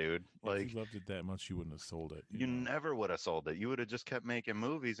 full of it, dude. Yeah, if Like, you loved it that much, you wouldn't have sold it. you never would have sold it. You would have just kept making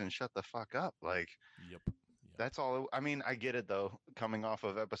movies and shut the fuck up. Like, Yep. that's all. I mean, I get it though. Coming off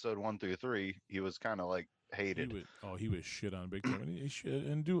of episode 1 through 3, he was kind of like hated. He was shit on big time, and he should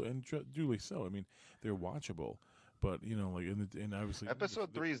and duly so. I mean, they're watchable, but like and obviously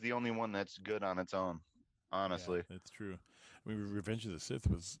Episode 3 is the only one that's good on its own. Honestly, yeah, that's true. I mean, Revenge of the Sith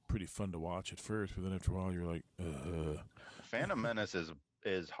was pretty fun to watch at first, but then after a while, you're like, Phantom Menace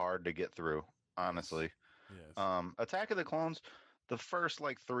is hard to get through. Honestly, yes. Attack of the Clones, the first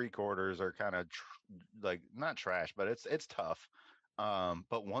like 3 quarters are kind of like not trash, but it's tough.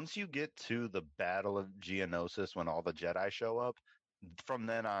 But once you get to the Battle of Geonosis when all the Jedi show up, from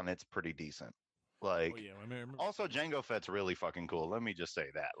then on it's pretty decent. Like, Oh yeah, I remember. also Jango Fett's really fucking cool. Let me just say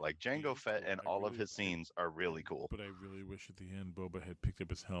that. Like, Jango is Fett cool. and all of his scenes are really cool. But I really wish at the end Boba had picked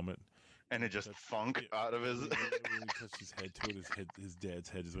up his helmet And it just funk out of his. When he touched his head to it, his dad's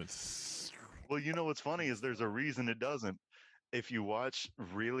head just went. Well, you know what's funny is there's a reason it doesn't. If you watch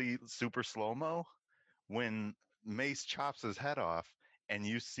really super slow mo, when Mace chops his head off and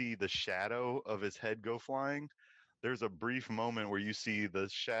you see the shadow of his head go flying, there's a brief moment where you see the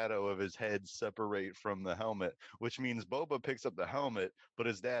shadow of his head separate from the helmet, which means Boba picks up the helmet, but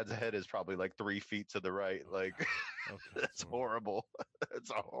his dad's head is probably like 3 feet to the right. Like, that's horrible.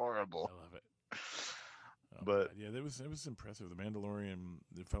 It's horrible. I love it. But yeah, it was impressive. The Mandalorian,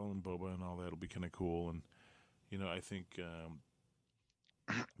 the following Boba and all that will be kind of cool. And I think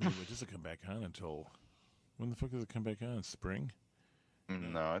it doesn't come back on until when the fuck does it come back on? Spring?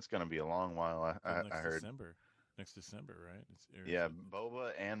 No, it's gonna be a long while. I heard next December, right? Yeah,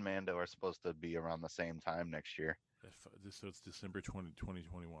 Boba and Mando are supposed to be around the same time next year. So it's December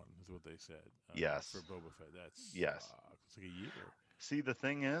 2021 is what they said. Yes. For Boba Fett. That's yes. It's like a year. See, the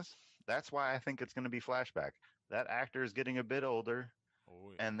thing is, that's why I think it's going to be flashback. That actor is getting a bit older,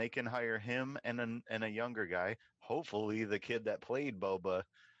 and they can hire him and a younger guy. Hopefully, the kid that played Boba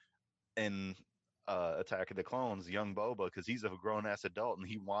in Attack of the Clones, young Boba, because he's a grown ass adult and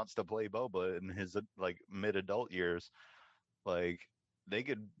he wants to play Boba in his like mid-adult years. Like they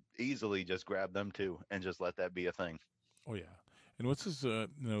could easily just grab them too and just let that be a thing. Oh yeah. And what's this?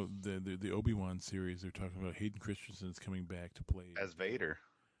 The Obi-Wan series. They're talking about Hayden Christensen's coming back to play As Vader.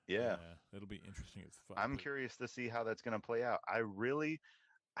 Yeah. that'll be interesting as fuck. I'm but- curious to see how that's going to play out. I really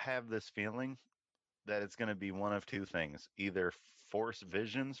have this feeling that it's going to be one of two things. Either force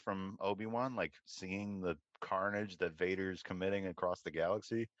visions from Obi-Wan, like seeing the carnage that Vader's committing across the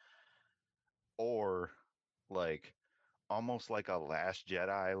galaxy, or like almost like a Last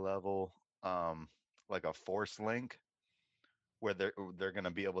Jedi level, like a force link where they're going to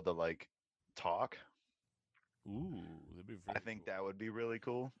be able to like talk. Ooh, that'd be very I think cool. that would be really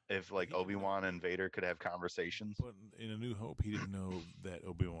cool if like He didn't know. Obi-Wan and Vader could have conversations. But in A New Hope, he didn't know that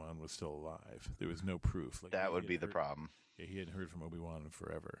Obi-Wan was still alive. There was no proof. Like That he would had be the heard- problem. Yeah, he hadn't heard from Obi-Wan in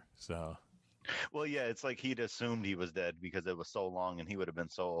forever. So Well, yeah, it's like he'd assumed he was dead because it was so long and he would have been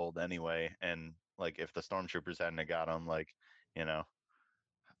so old anyway. And like if the stormtroopers hadn't have got him, like, you know,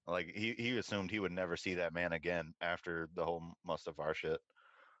 like he assumed he would never see that man again after the whole Mustafar shit.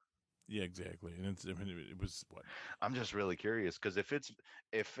 yeah, exactly. And it's, I mean, it was what? I'm just really curious because if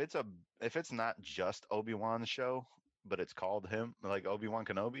it's not just Obi-Wan's show, but it's called him like Obi-Wan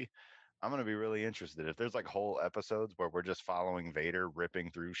Kenobi, I'm gonna be really interested. If there's like whole episodes where we're just following Vader ripping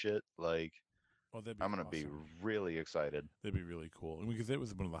through shit, like Oh, that'd be I'm gonna be awesome. really excited. That'd be really cool. I mean, because that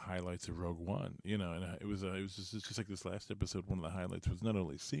was one of the highlights of Rogue One, you know. And it was just like this last episode. One of the highlights was not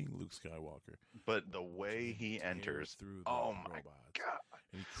only seeing Luke Skywalker, But the watching way him he tear enters, through the oh my robots, God.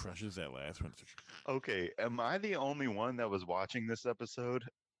 and he crushes that last one. It's Okay, am I the only one that was watching this episode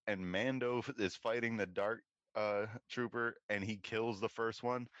and Mando is fighting the dark trooper and he kills the first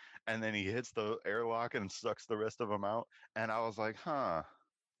one and then he hits the airlock and sucks the rest of them out and I was like, "Huh.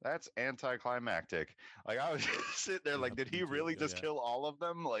 That's anticlimactic." Like I was just sitting there like, Yep, did me he too. really Yeah, just yeah. kill all of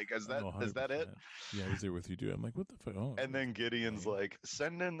them? Like is that Oh, is that it? 100%. Yeah, I was there with you, dude. I'm like, what the fuck? Oh, And then Gideon's lame. like,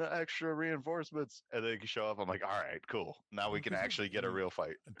 "Send in the extra reinforcements." And they show up. I'm like, "All right, cool. Now we Well, can 'cause actually I get a mean, real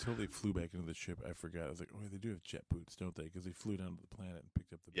fight." until they flew back into the ship, I forgot. I was like, oh, they do have jet boots, don't they? Because they flew down to the planet and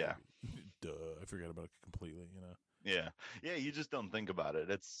picked up the Yeah. baby. Duh, I forgot about it completely. You know. Yeah. Yeah, you just don't think about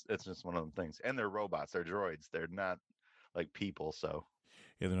it. It's just one of them things. And they're robots, they're droids. They're not like people, so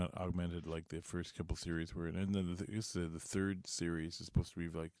Yeah, they're not augmented like the first couple series were. And then the third series is supposed to be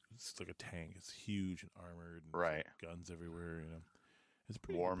like it's like a tank. It's huge and armored, and right. guns everywhere. You know, it's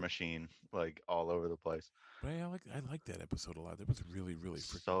pretty War good. machine like all over the place. But yeah, I like that episode a lot. That was really freaking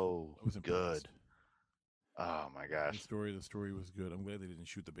So cool. I was impressed. good. Oh my The gosh. story was good. I'm glad they didn't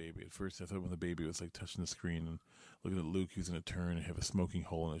shoot the baby. At first, I thought when the baby was like touching the screen and looking at Luke, he was going to turn and have a smoking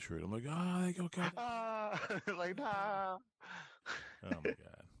hole in his shirt. I'm like, they go, God. Ah, like ah. Oh my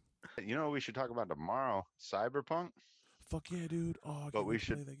god. You know what we should talk about tomorrow? Cyberpunk. Fuck yeah, dude. Oh, I But can't we wait to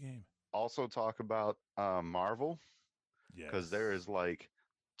should- play that game. Also talk about Marvel Yeah. because there is like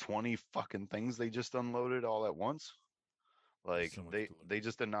 20 fucking things they just unloaded all at once. Like so much they to look they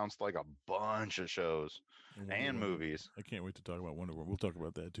just announced like a bunch of shows Wonder and Woman. movies. I can't wait to talk about Wonder Woman. We'll talk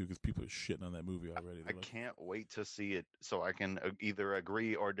about that too because people are shitting on that movie already. I They're like, can't wait to see it so I can either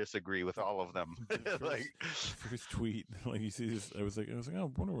agree or disagree with all of them. The like first tweet, like you see this, I was like,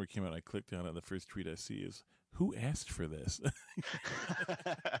 oh, Wonder Woman came out. I clicked on it. The first tweet I see is, who asked for this?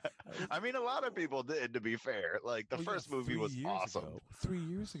 I mean, a lot of people did, to be fair. Like the Well, yeah, first movie 3 was years awesome. ago. 3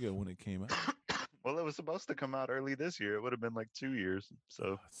 years ago when it came out. Well, it was supposed to come out early this year. It would have been like 2 years.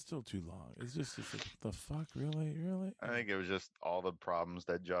 So It's still too long. It's just like, the fuck, really? I think it was just all the problems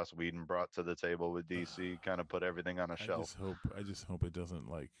that Joss Whedon brought to the table with DC kind of put everything on a shelf. I just hope it doesn't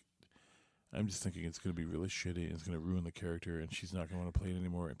like. I'm just thinking it's going to be really shitty and it's going to ruin the character and she's not going to want to play it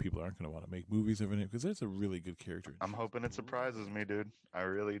anymore and people aren't going to want to make movies of it because that's a really good character. I'm hoping it surprises me, dude. I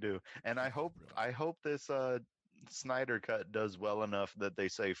really do. And I hope this Snyder cut does well enough that they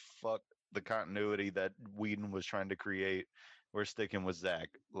say fuck the continuity that Whedon was trying to create. We're sticking with Zack.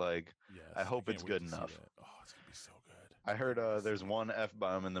 Like Yes, I hope can't it's wait good to see enough. that. Oh, it's going to be so good. I heard Can't wait to there's see one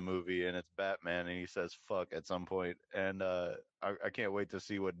F-bomb in the movie and it's Batman and he says fuck at some point. And I can't wait to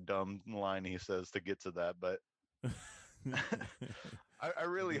see what dumb line he says to get to that. But it. I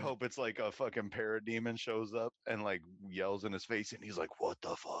really Yeah. hope it's like a fucking parademon shows up and like yells in his face and he's like, "What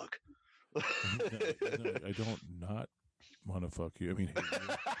the fuck?" No, I don't not want to fuck you. I mean, hate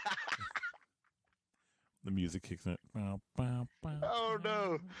you. The music kicks in. Oh,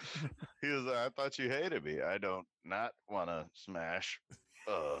 no. He was like, "I thought you hated me. I don't not want to smash."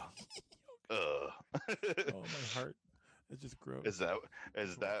 Oh, my heart. It's just gross. Is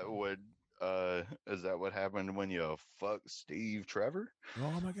that what is that what happened when you fuck Steve Trevor?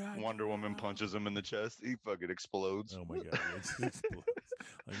 Oh my God! Wonder Woman Kyle! punches him in the chest. He fucking explodes. Oh my God! Yeah, it explodes.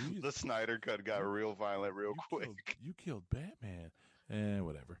 Like you The just Snyder cut got real violent real quick. you killed Batman.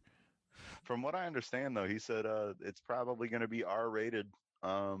 Whatever. From what I understand, though, he said it's probably going to be R-rated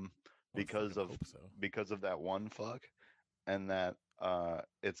I because fucking of hope so. that one fuck, and that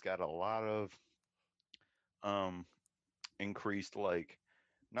it's got a lot of increased, like,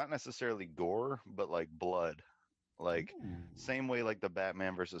 not necessarily gore, but like blood. Like, Ooh. same way like the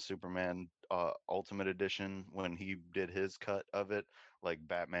Batman versus Superman Ultimate Edition, when he did his cut of it, like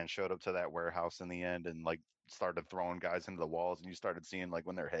Batman showed up to that warehouse in the end and like started throwing guys into the walls, and you started seeing like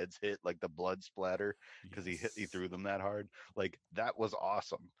when their heads hit, like the blood splatter because he Yes. threw them that hard. Like, that was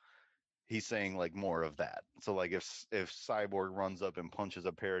awesome. He's saying like more of that. So like if Cyborg runs up and punches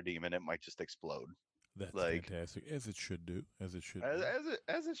a parademon, it might just explode. That's Like, fantastic, as it should do, as it should as, be.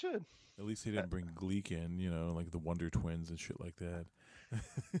 as it should. At least they Uh, didn't bring Gleek in, like the Wonder Twins and shit like that.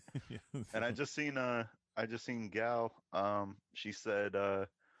 Yeah, And so- I just seen Gal. She said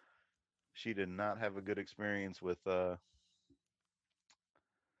she did not have a good experience with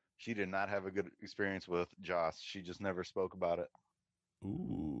Joss. She just never spoke about it.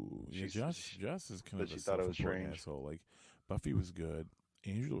 Ooh, yeah. Joss is kind But of a she thought it was self-important strange. asshole. Like Buffy was good,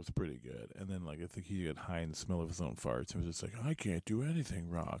 Angel was pretty good, and then like I think he got high in the smell of his own farts and was just like, I can't do anything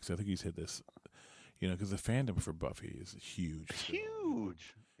wrong. So I think he's hit this, because the fandom for Buffy is huge. still.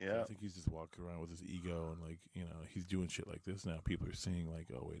 Huge. So Yeah. I think he's just walking around with his ego and like he's doing shit like this now. People are seeing like,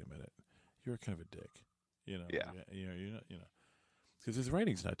 oh wait a minute, you're kind of a dick. Yeah. You're not because his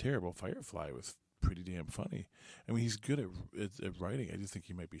writing's not terrible. Firefly was pretty damn funny. I mean, he's good at writing. I just think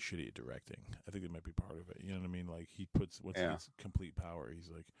he might be shitty at directing. I think it might be part of it. You know what I mean? Like once he Yeah. gets complete power, he's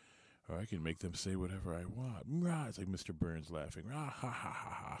like, oh, I can make them say whatever I want. Rah. It's like Mr. Burns laughing. Rah, ha ha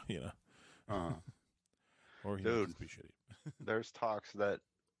ha ha. Uh, Or he might Dude. just be shitty. there's talks that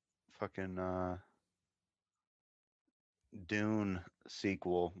fucking Dune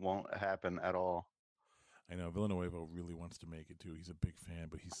sequel won't happen at all. I know Villanueva really wants to make it too. He's a big fan,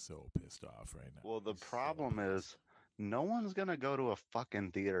 but he's so pissed off right now. Well, the He's so problem pissed. is no one's gonna go to a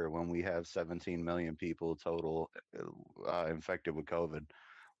fucking theater when we have 17 million people total infected with COVID.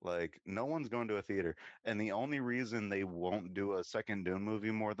 Like, no one's going to a theater, and the only reason they won't do a second Dune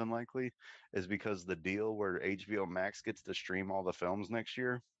movie, more than likely, is because the deal where HBO Max gets to stream all the films next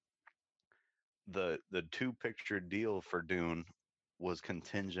year, the two picture deal for Dune was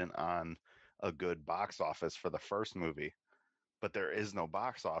contingent on a good box office for the first movie, but there is no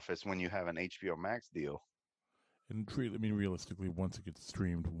box office when you have an HBO Max deal. And realistically, once it gets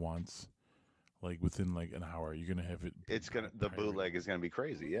streamed once, like within like an hour, you're gonna have it. It's gonna the bootleg is gonna be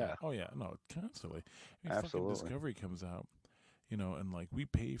crazy. Yeah, Oh yeah, no, constantly. I mean, fucking absolutely. Discovery comes out, and like we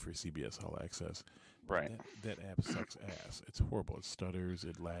pay for CBS All Access. but Right. That app sucks ass. It's horrible. It stutters.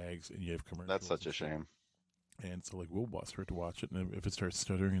 It lags, and you have commercials. That's such a and shit. shame. And so like we'll start to watch it, and if it starts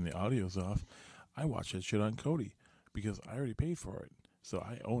stuttering and the audio's off, I watch that shit on Kodi because I already paid for it, so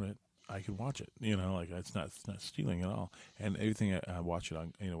I own it. I can watch it. Like it's not stealing at all. And everything I watch it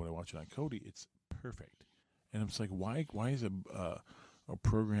on, when I watch it on Kodi, it's perfect. And I'm just like, why is a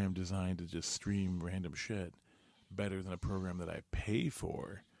program designed to just stream random shit better than a program that I pay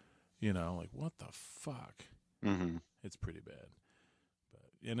for? Like what the fuck? Mm-hmm. It's pretty bad.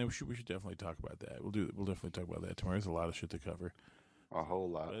 But we should definitely talk about that. We'll definitely talk about that tomorrow. There's a lot of shit to cover. A whole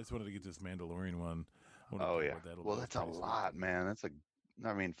lot. But I just wanted to get this Mandalorian one. I wanna Oh talk yeah. about that a little Well, bit. that's a Pretty sweet. lot, man. That's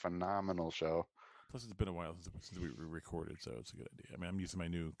phenomenal show. Plus, it's been a while since we recorded, so it's a good idea. I mean, I'm using my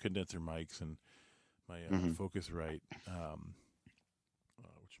new condenser mics and my Mhm. Focusrite,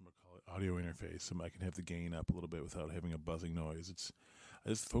 audio interface, so I can have the gain up a little bit without having a buzzing noise.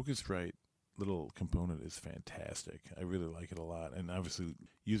 This Focusrite little component is fantastic. I really like it a lot, and obviously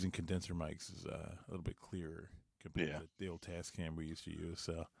using condenser mics is a little bit clearer compared Yeah. to the old Tascam we used to use.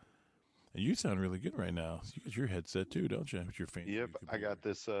 So, and you sound really good right now. You got your headset too, don't you? With your fancy Yep, I got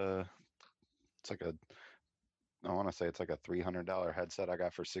this. It's like I want to say it's like a $300 headset I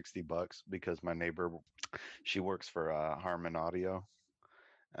got for $60 because my neighbor, she works for Harman Audio,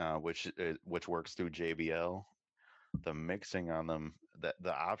 which works through JBL. The mixing on them,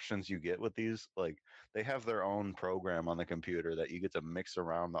 the options you get with these, like they have their own program on the computer that you get to mix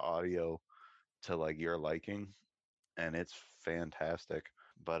around the audio to like your liking, and it's fantastic.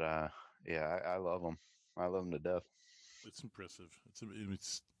 But yeah, I love them. I love them to death. It's impressive.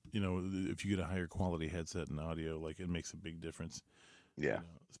 It's if you get a higher quality headset and audio, like it makes a big difference. Yeah.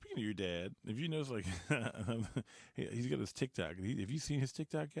 Speaking of your dad, if you notice, like he's got his TikTok. Have you seen his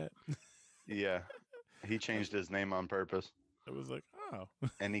TikTok yet? Yeah. He changed his name on purpose. I was like, wow.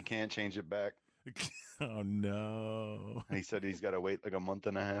 and he can't change it back. Oh no. And he said he's got to wait like a month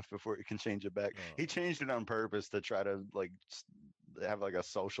and a half before he can change it back. Oh, He changed it on purpose to try to like have like a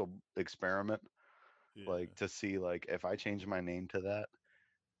social experiment, yeah. like to see like if I change my name to that,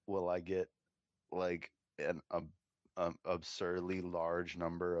 will I get like an absurdly large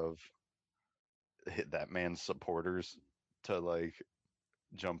number of that man's supporters to like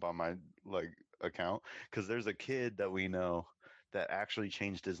jump on my like account? Because there's a kid that we know that actually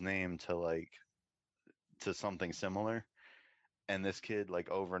changed his name to like to something similar, and this kid like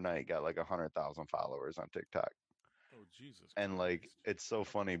overnight got like 100,000 followers on TikTok. Oh Jesus And like Christ. it's so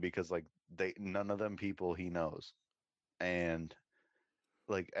funny because like they none of them people he knows, and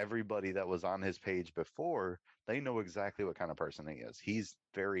like everybody that was on his page before, they know exactly what kind of person he is. He's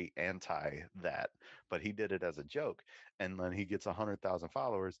very anti that, but he did it as a joke. And then he gets 100,000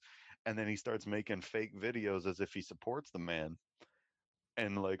 followers, and then he starts making fake videos as if he supports the man.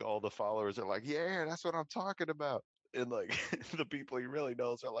 And like all the followers are like, "Yeah, that's what I'm talking about." And like the people he really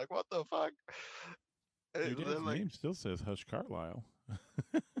knows are like, "What the fuck?" Your And dad's then like, name still says Hush Carlisle.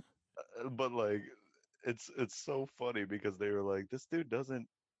 but like, it's so funny because they were like, "This dude doesn't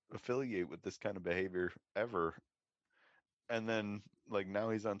affiliate with this kind of behavior ever." And then like now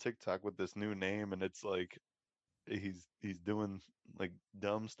he's on TikTok with this new name, and it's like he's doing like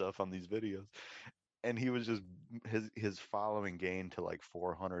dumb stuff on these videos. And he was just his following gained to like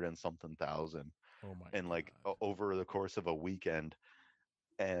 400 and something thousand Oh my and like God. over the course of a weekend.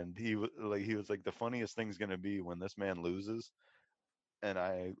 And he was like the funniest thing's going to be when this man loses and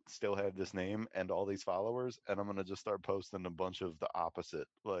I still have this name and all these followers, and I'm gonna just start posting a bunch of the opposite,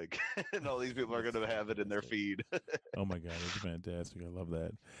 like, and all these people are That's gonna have it in their fantastic. feed. Oh my God, that's fantastic. I love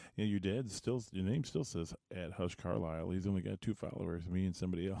that. Yeah, your name still says at Hush Carlisle. He's only got 2 followers, me and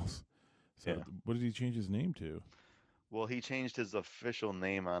somebody else. So Yeah. what did he change his name to? Well, he changed his official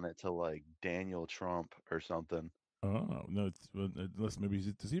name on it to like Daniel Trump or something. Oh no, unless maybe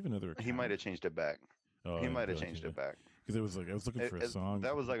does he have another He might account? have changed it back. Oh, He I might have feel like changed it back. because it was like I was looking for a song.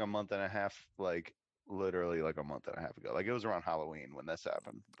 That was like a month and a half, like literally like a month and a half ago. Like it was around Halloween when this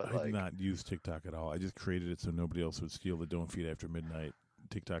happened. But I did like, not use TikTok at all. I just created it so nobody else would steal the Don't Feed After Midnight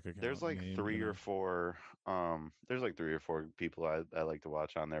TikTok there's account like name. three or four there's like 3 or 4 people I like to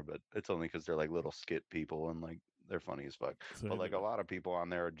watch on there, but it's only because they're like little skit people and like they're funny as fuck. So I But had like a to, lot of people on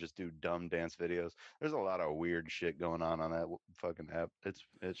there just do dumb dance videos. There's a lot of weird shit going on that fucking app. It's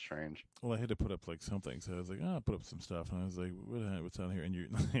strange. well, I had to put up like something. So I was like, oh, I'll put up some stuff, and I was like, what's on here? And you,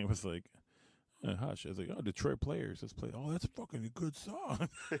 it was like, Hush. I was like, oh, Detroit Players. Let's play. Oh, that's fucking a good song.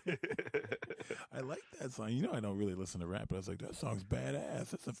 I like that song. You know, I don't really listen to rap, but I was like, that song's badass.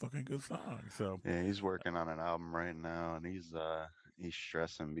 That's a fucking good song. So, Yeah, he's working on an album right now, and he's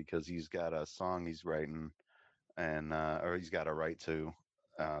stressing because he's got a song he's writing, and or he's got to write to.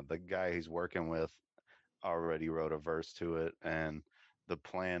 The guy he's working with already wrote a verse to it, and the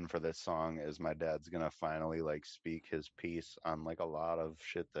plan for this song is my dad's gonna finally like speak his piece on like a lot of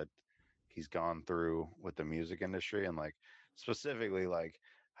shit that he's gone through with the music industry, and like specifically like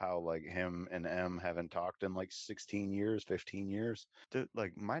how like him and M haven't talked in like 16 years, 15 years. Dude,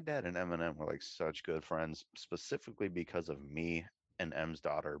 like my dad and Eminem were like such good friends specifically because of me and M's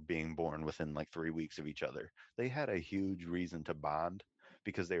daughter being born within like 3 weeks of each other. They had a huge reason to bond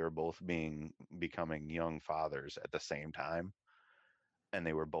because they were both becoming young fathers at the same time, and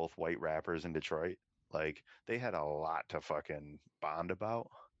they were both white rappers in Detroit. Like they had a lot to fucking bond about.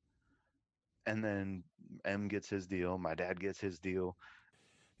 And then M gets his deal, my dad gets his deal.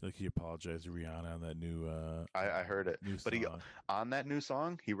 like, he apologized to Rihanna on that I heard it, new but he song. on that new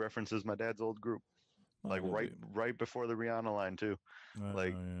song he references my dad's old group, Oh, like does he? right before the Rihanna line too. Oh,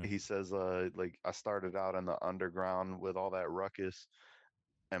 Like yeah. he says, like I started out in the underground with all that ruckus,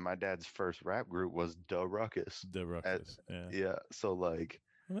 and my dad's first rap group was Da Ruckus. The At, Ruckus. Yeah. yeah, so like,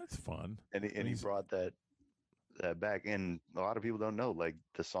 Well, that's fun. and he He's, brought that back, and a lot of people don't know like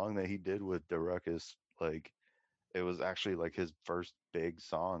the song that he did with Da Ruckus, like it was actually like his first big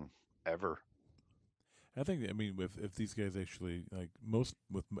song ever. I think, I mean, if these guys actually, like,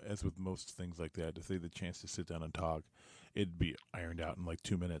 as with most things like that, if they had the chance to sit down and talk, it'd be ironed out in like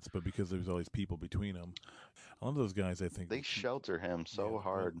 2 minutes. But because there's all these people between them, a lot of those guys, I think, They shelter him yeah, so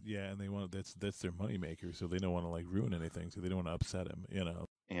hard. yeah, and they want that's their moneymaker, so they don't want to like ruin anything, so they don't want to upset him, you know.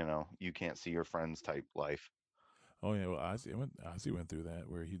 You know, you can't see your friends type life. Oh yeah, well, Ozzy went through that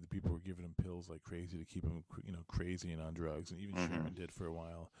where the people were giving him pills like crazy to keep him, crazy and on drugs, and even Hmm. Sherman did for a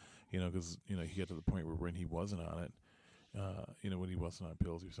while, because he got to the point where when he wasn't on it, when he wasn't on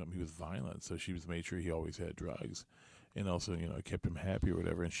pills or something, he was violent. So she was made sure he always had drugs, and also it kept him happy or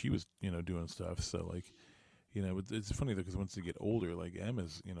whatever. And she was doing stuff. So like You know, it's funny though because once they get older, like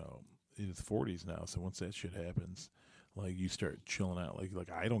Emma's, in his 40s now. So once that shit happens, like you start chilling out.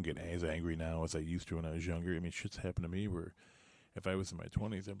 Like I don't get as angry now as I used to when I was younger. I mean, shit's happened to me where if I was in my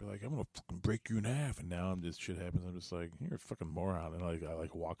 20s, I'd be like, I'm gonna fucking break you in half. And now I'm just shit happens. I'm just like, you're a fucking moron, and I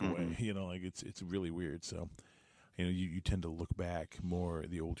walk away. Like it's really weird. So you tend to look back more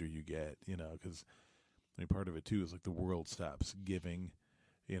the older you get. Because I mean, part of it too is like the world stops giving,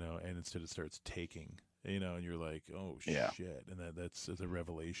 and instead it starts taking. And you're like, oh shit, and that's a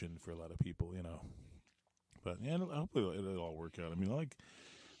revelation for a lot of people. But yeah, hopefully it'll all work out. I mean, like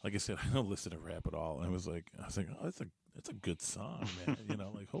I said, I don't listen to rap at all. And I was like, oh, that's a good song, man.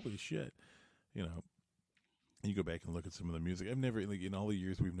 Like holy shit. You go back and look at some of the music. I've never, like, in all the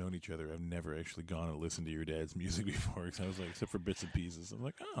years we've known each other, I've never actually gone and listened to your dad's music before. Because I was like, except for bits and pieces, I'm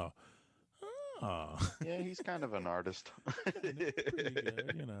like, oh. Yeah, he's kind of an artist. Pretty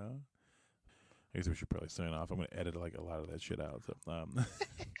good. I guess we should probably sign off. I'm going to edit like a lot of that shit out. So,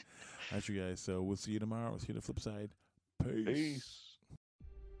 that's you guys. So we'll see you tomorrow. We'll see you on the flip side. Peace.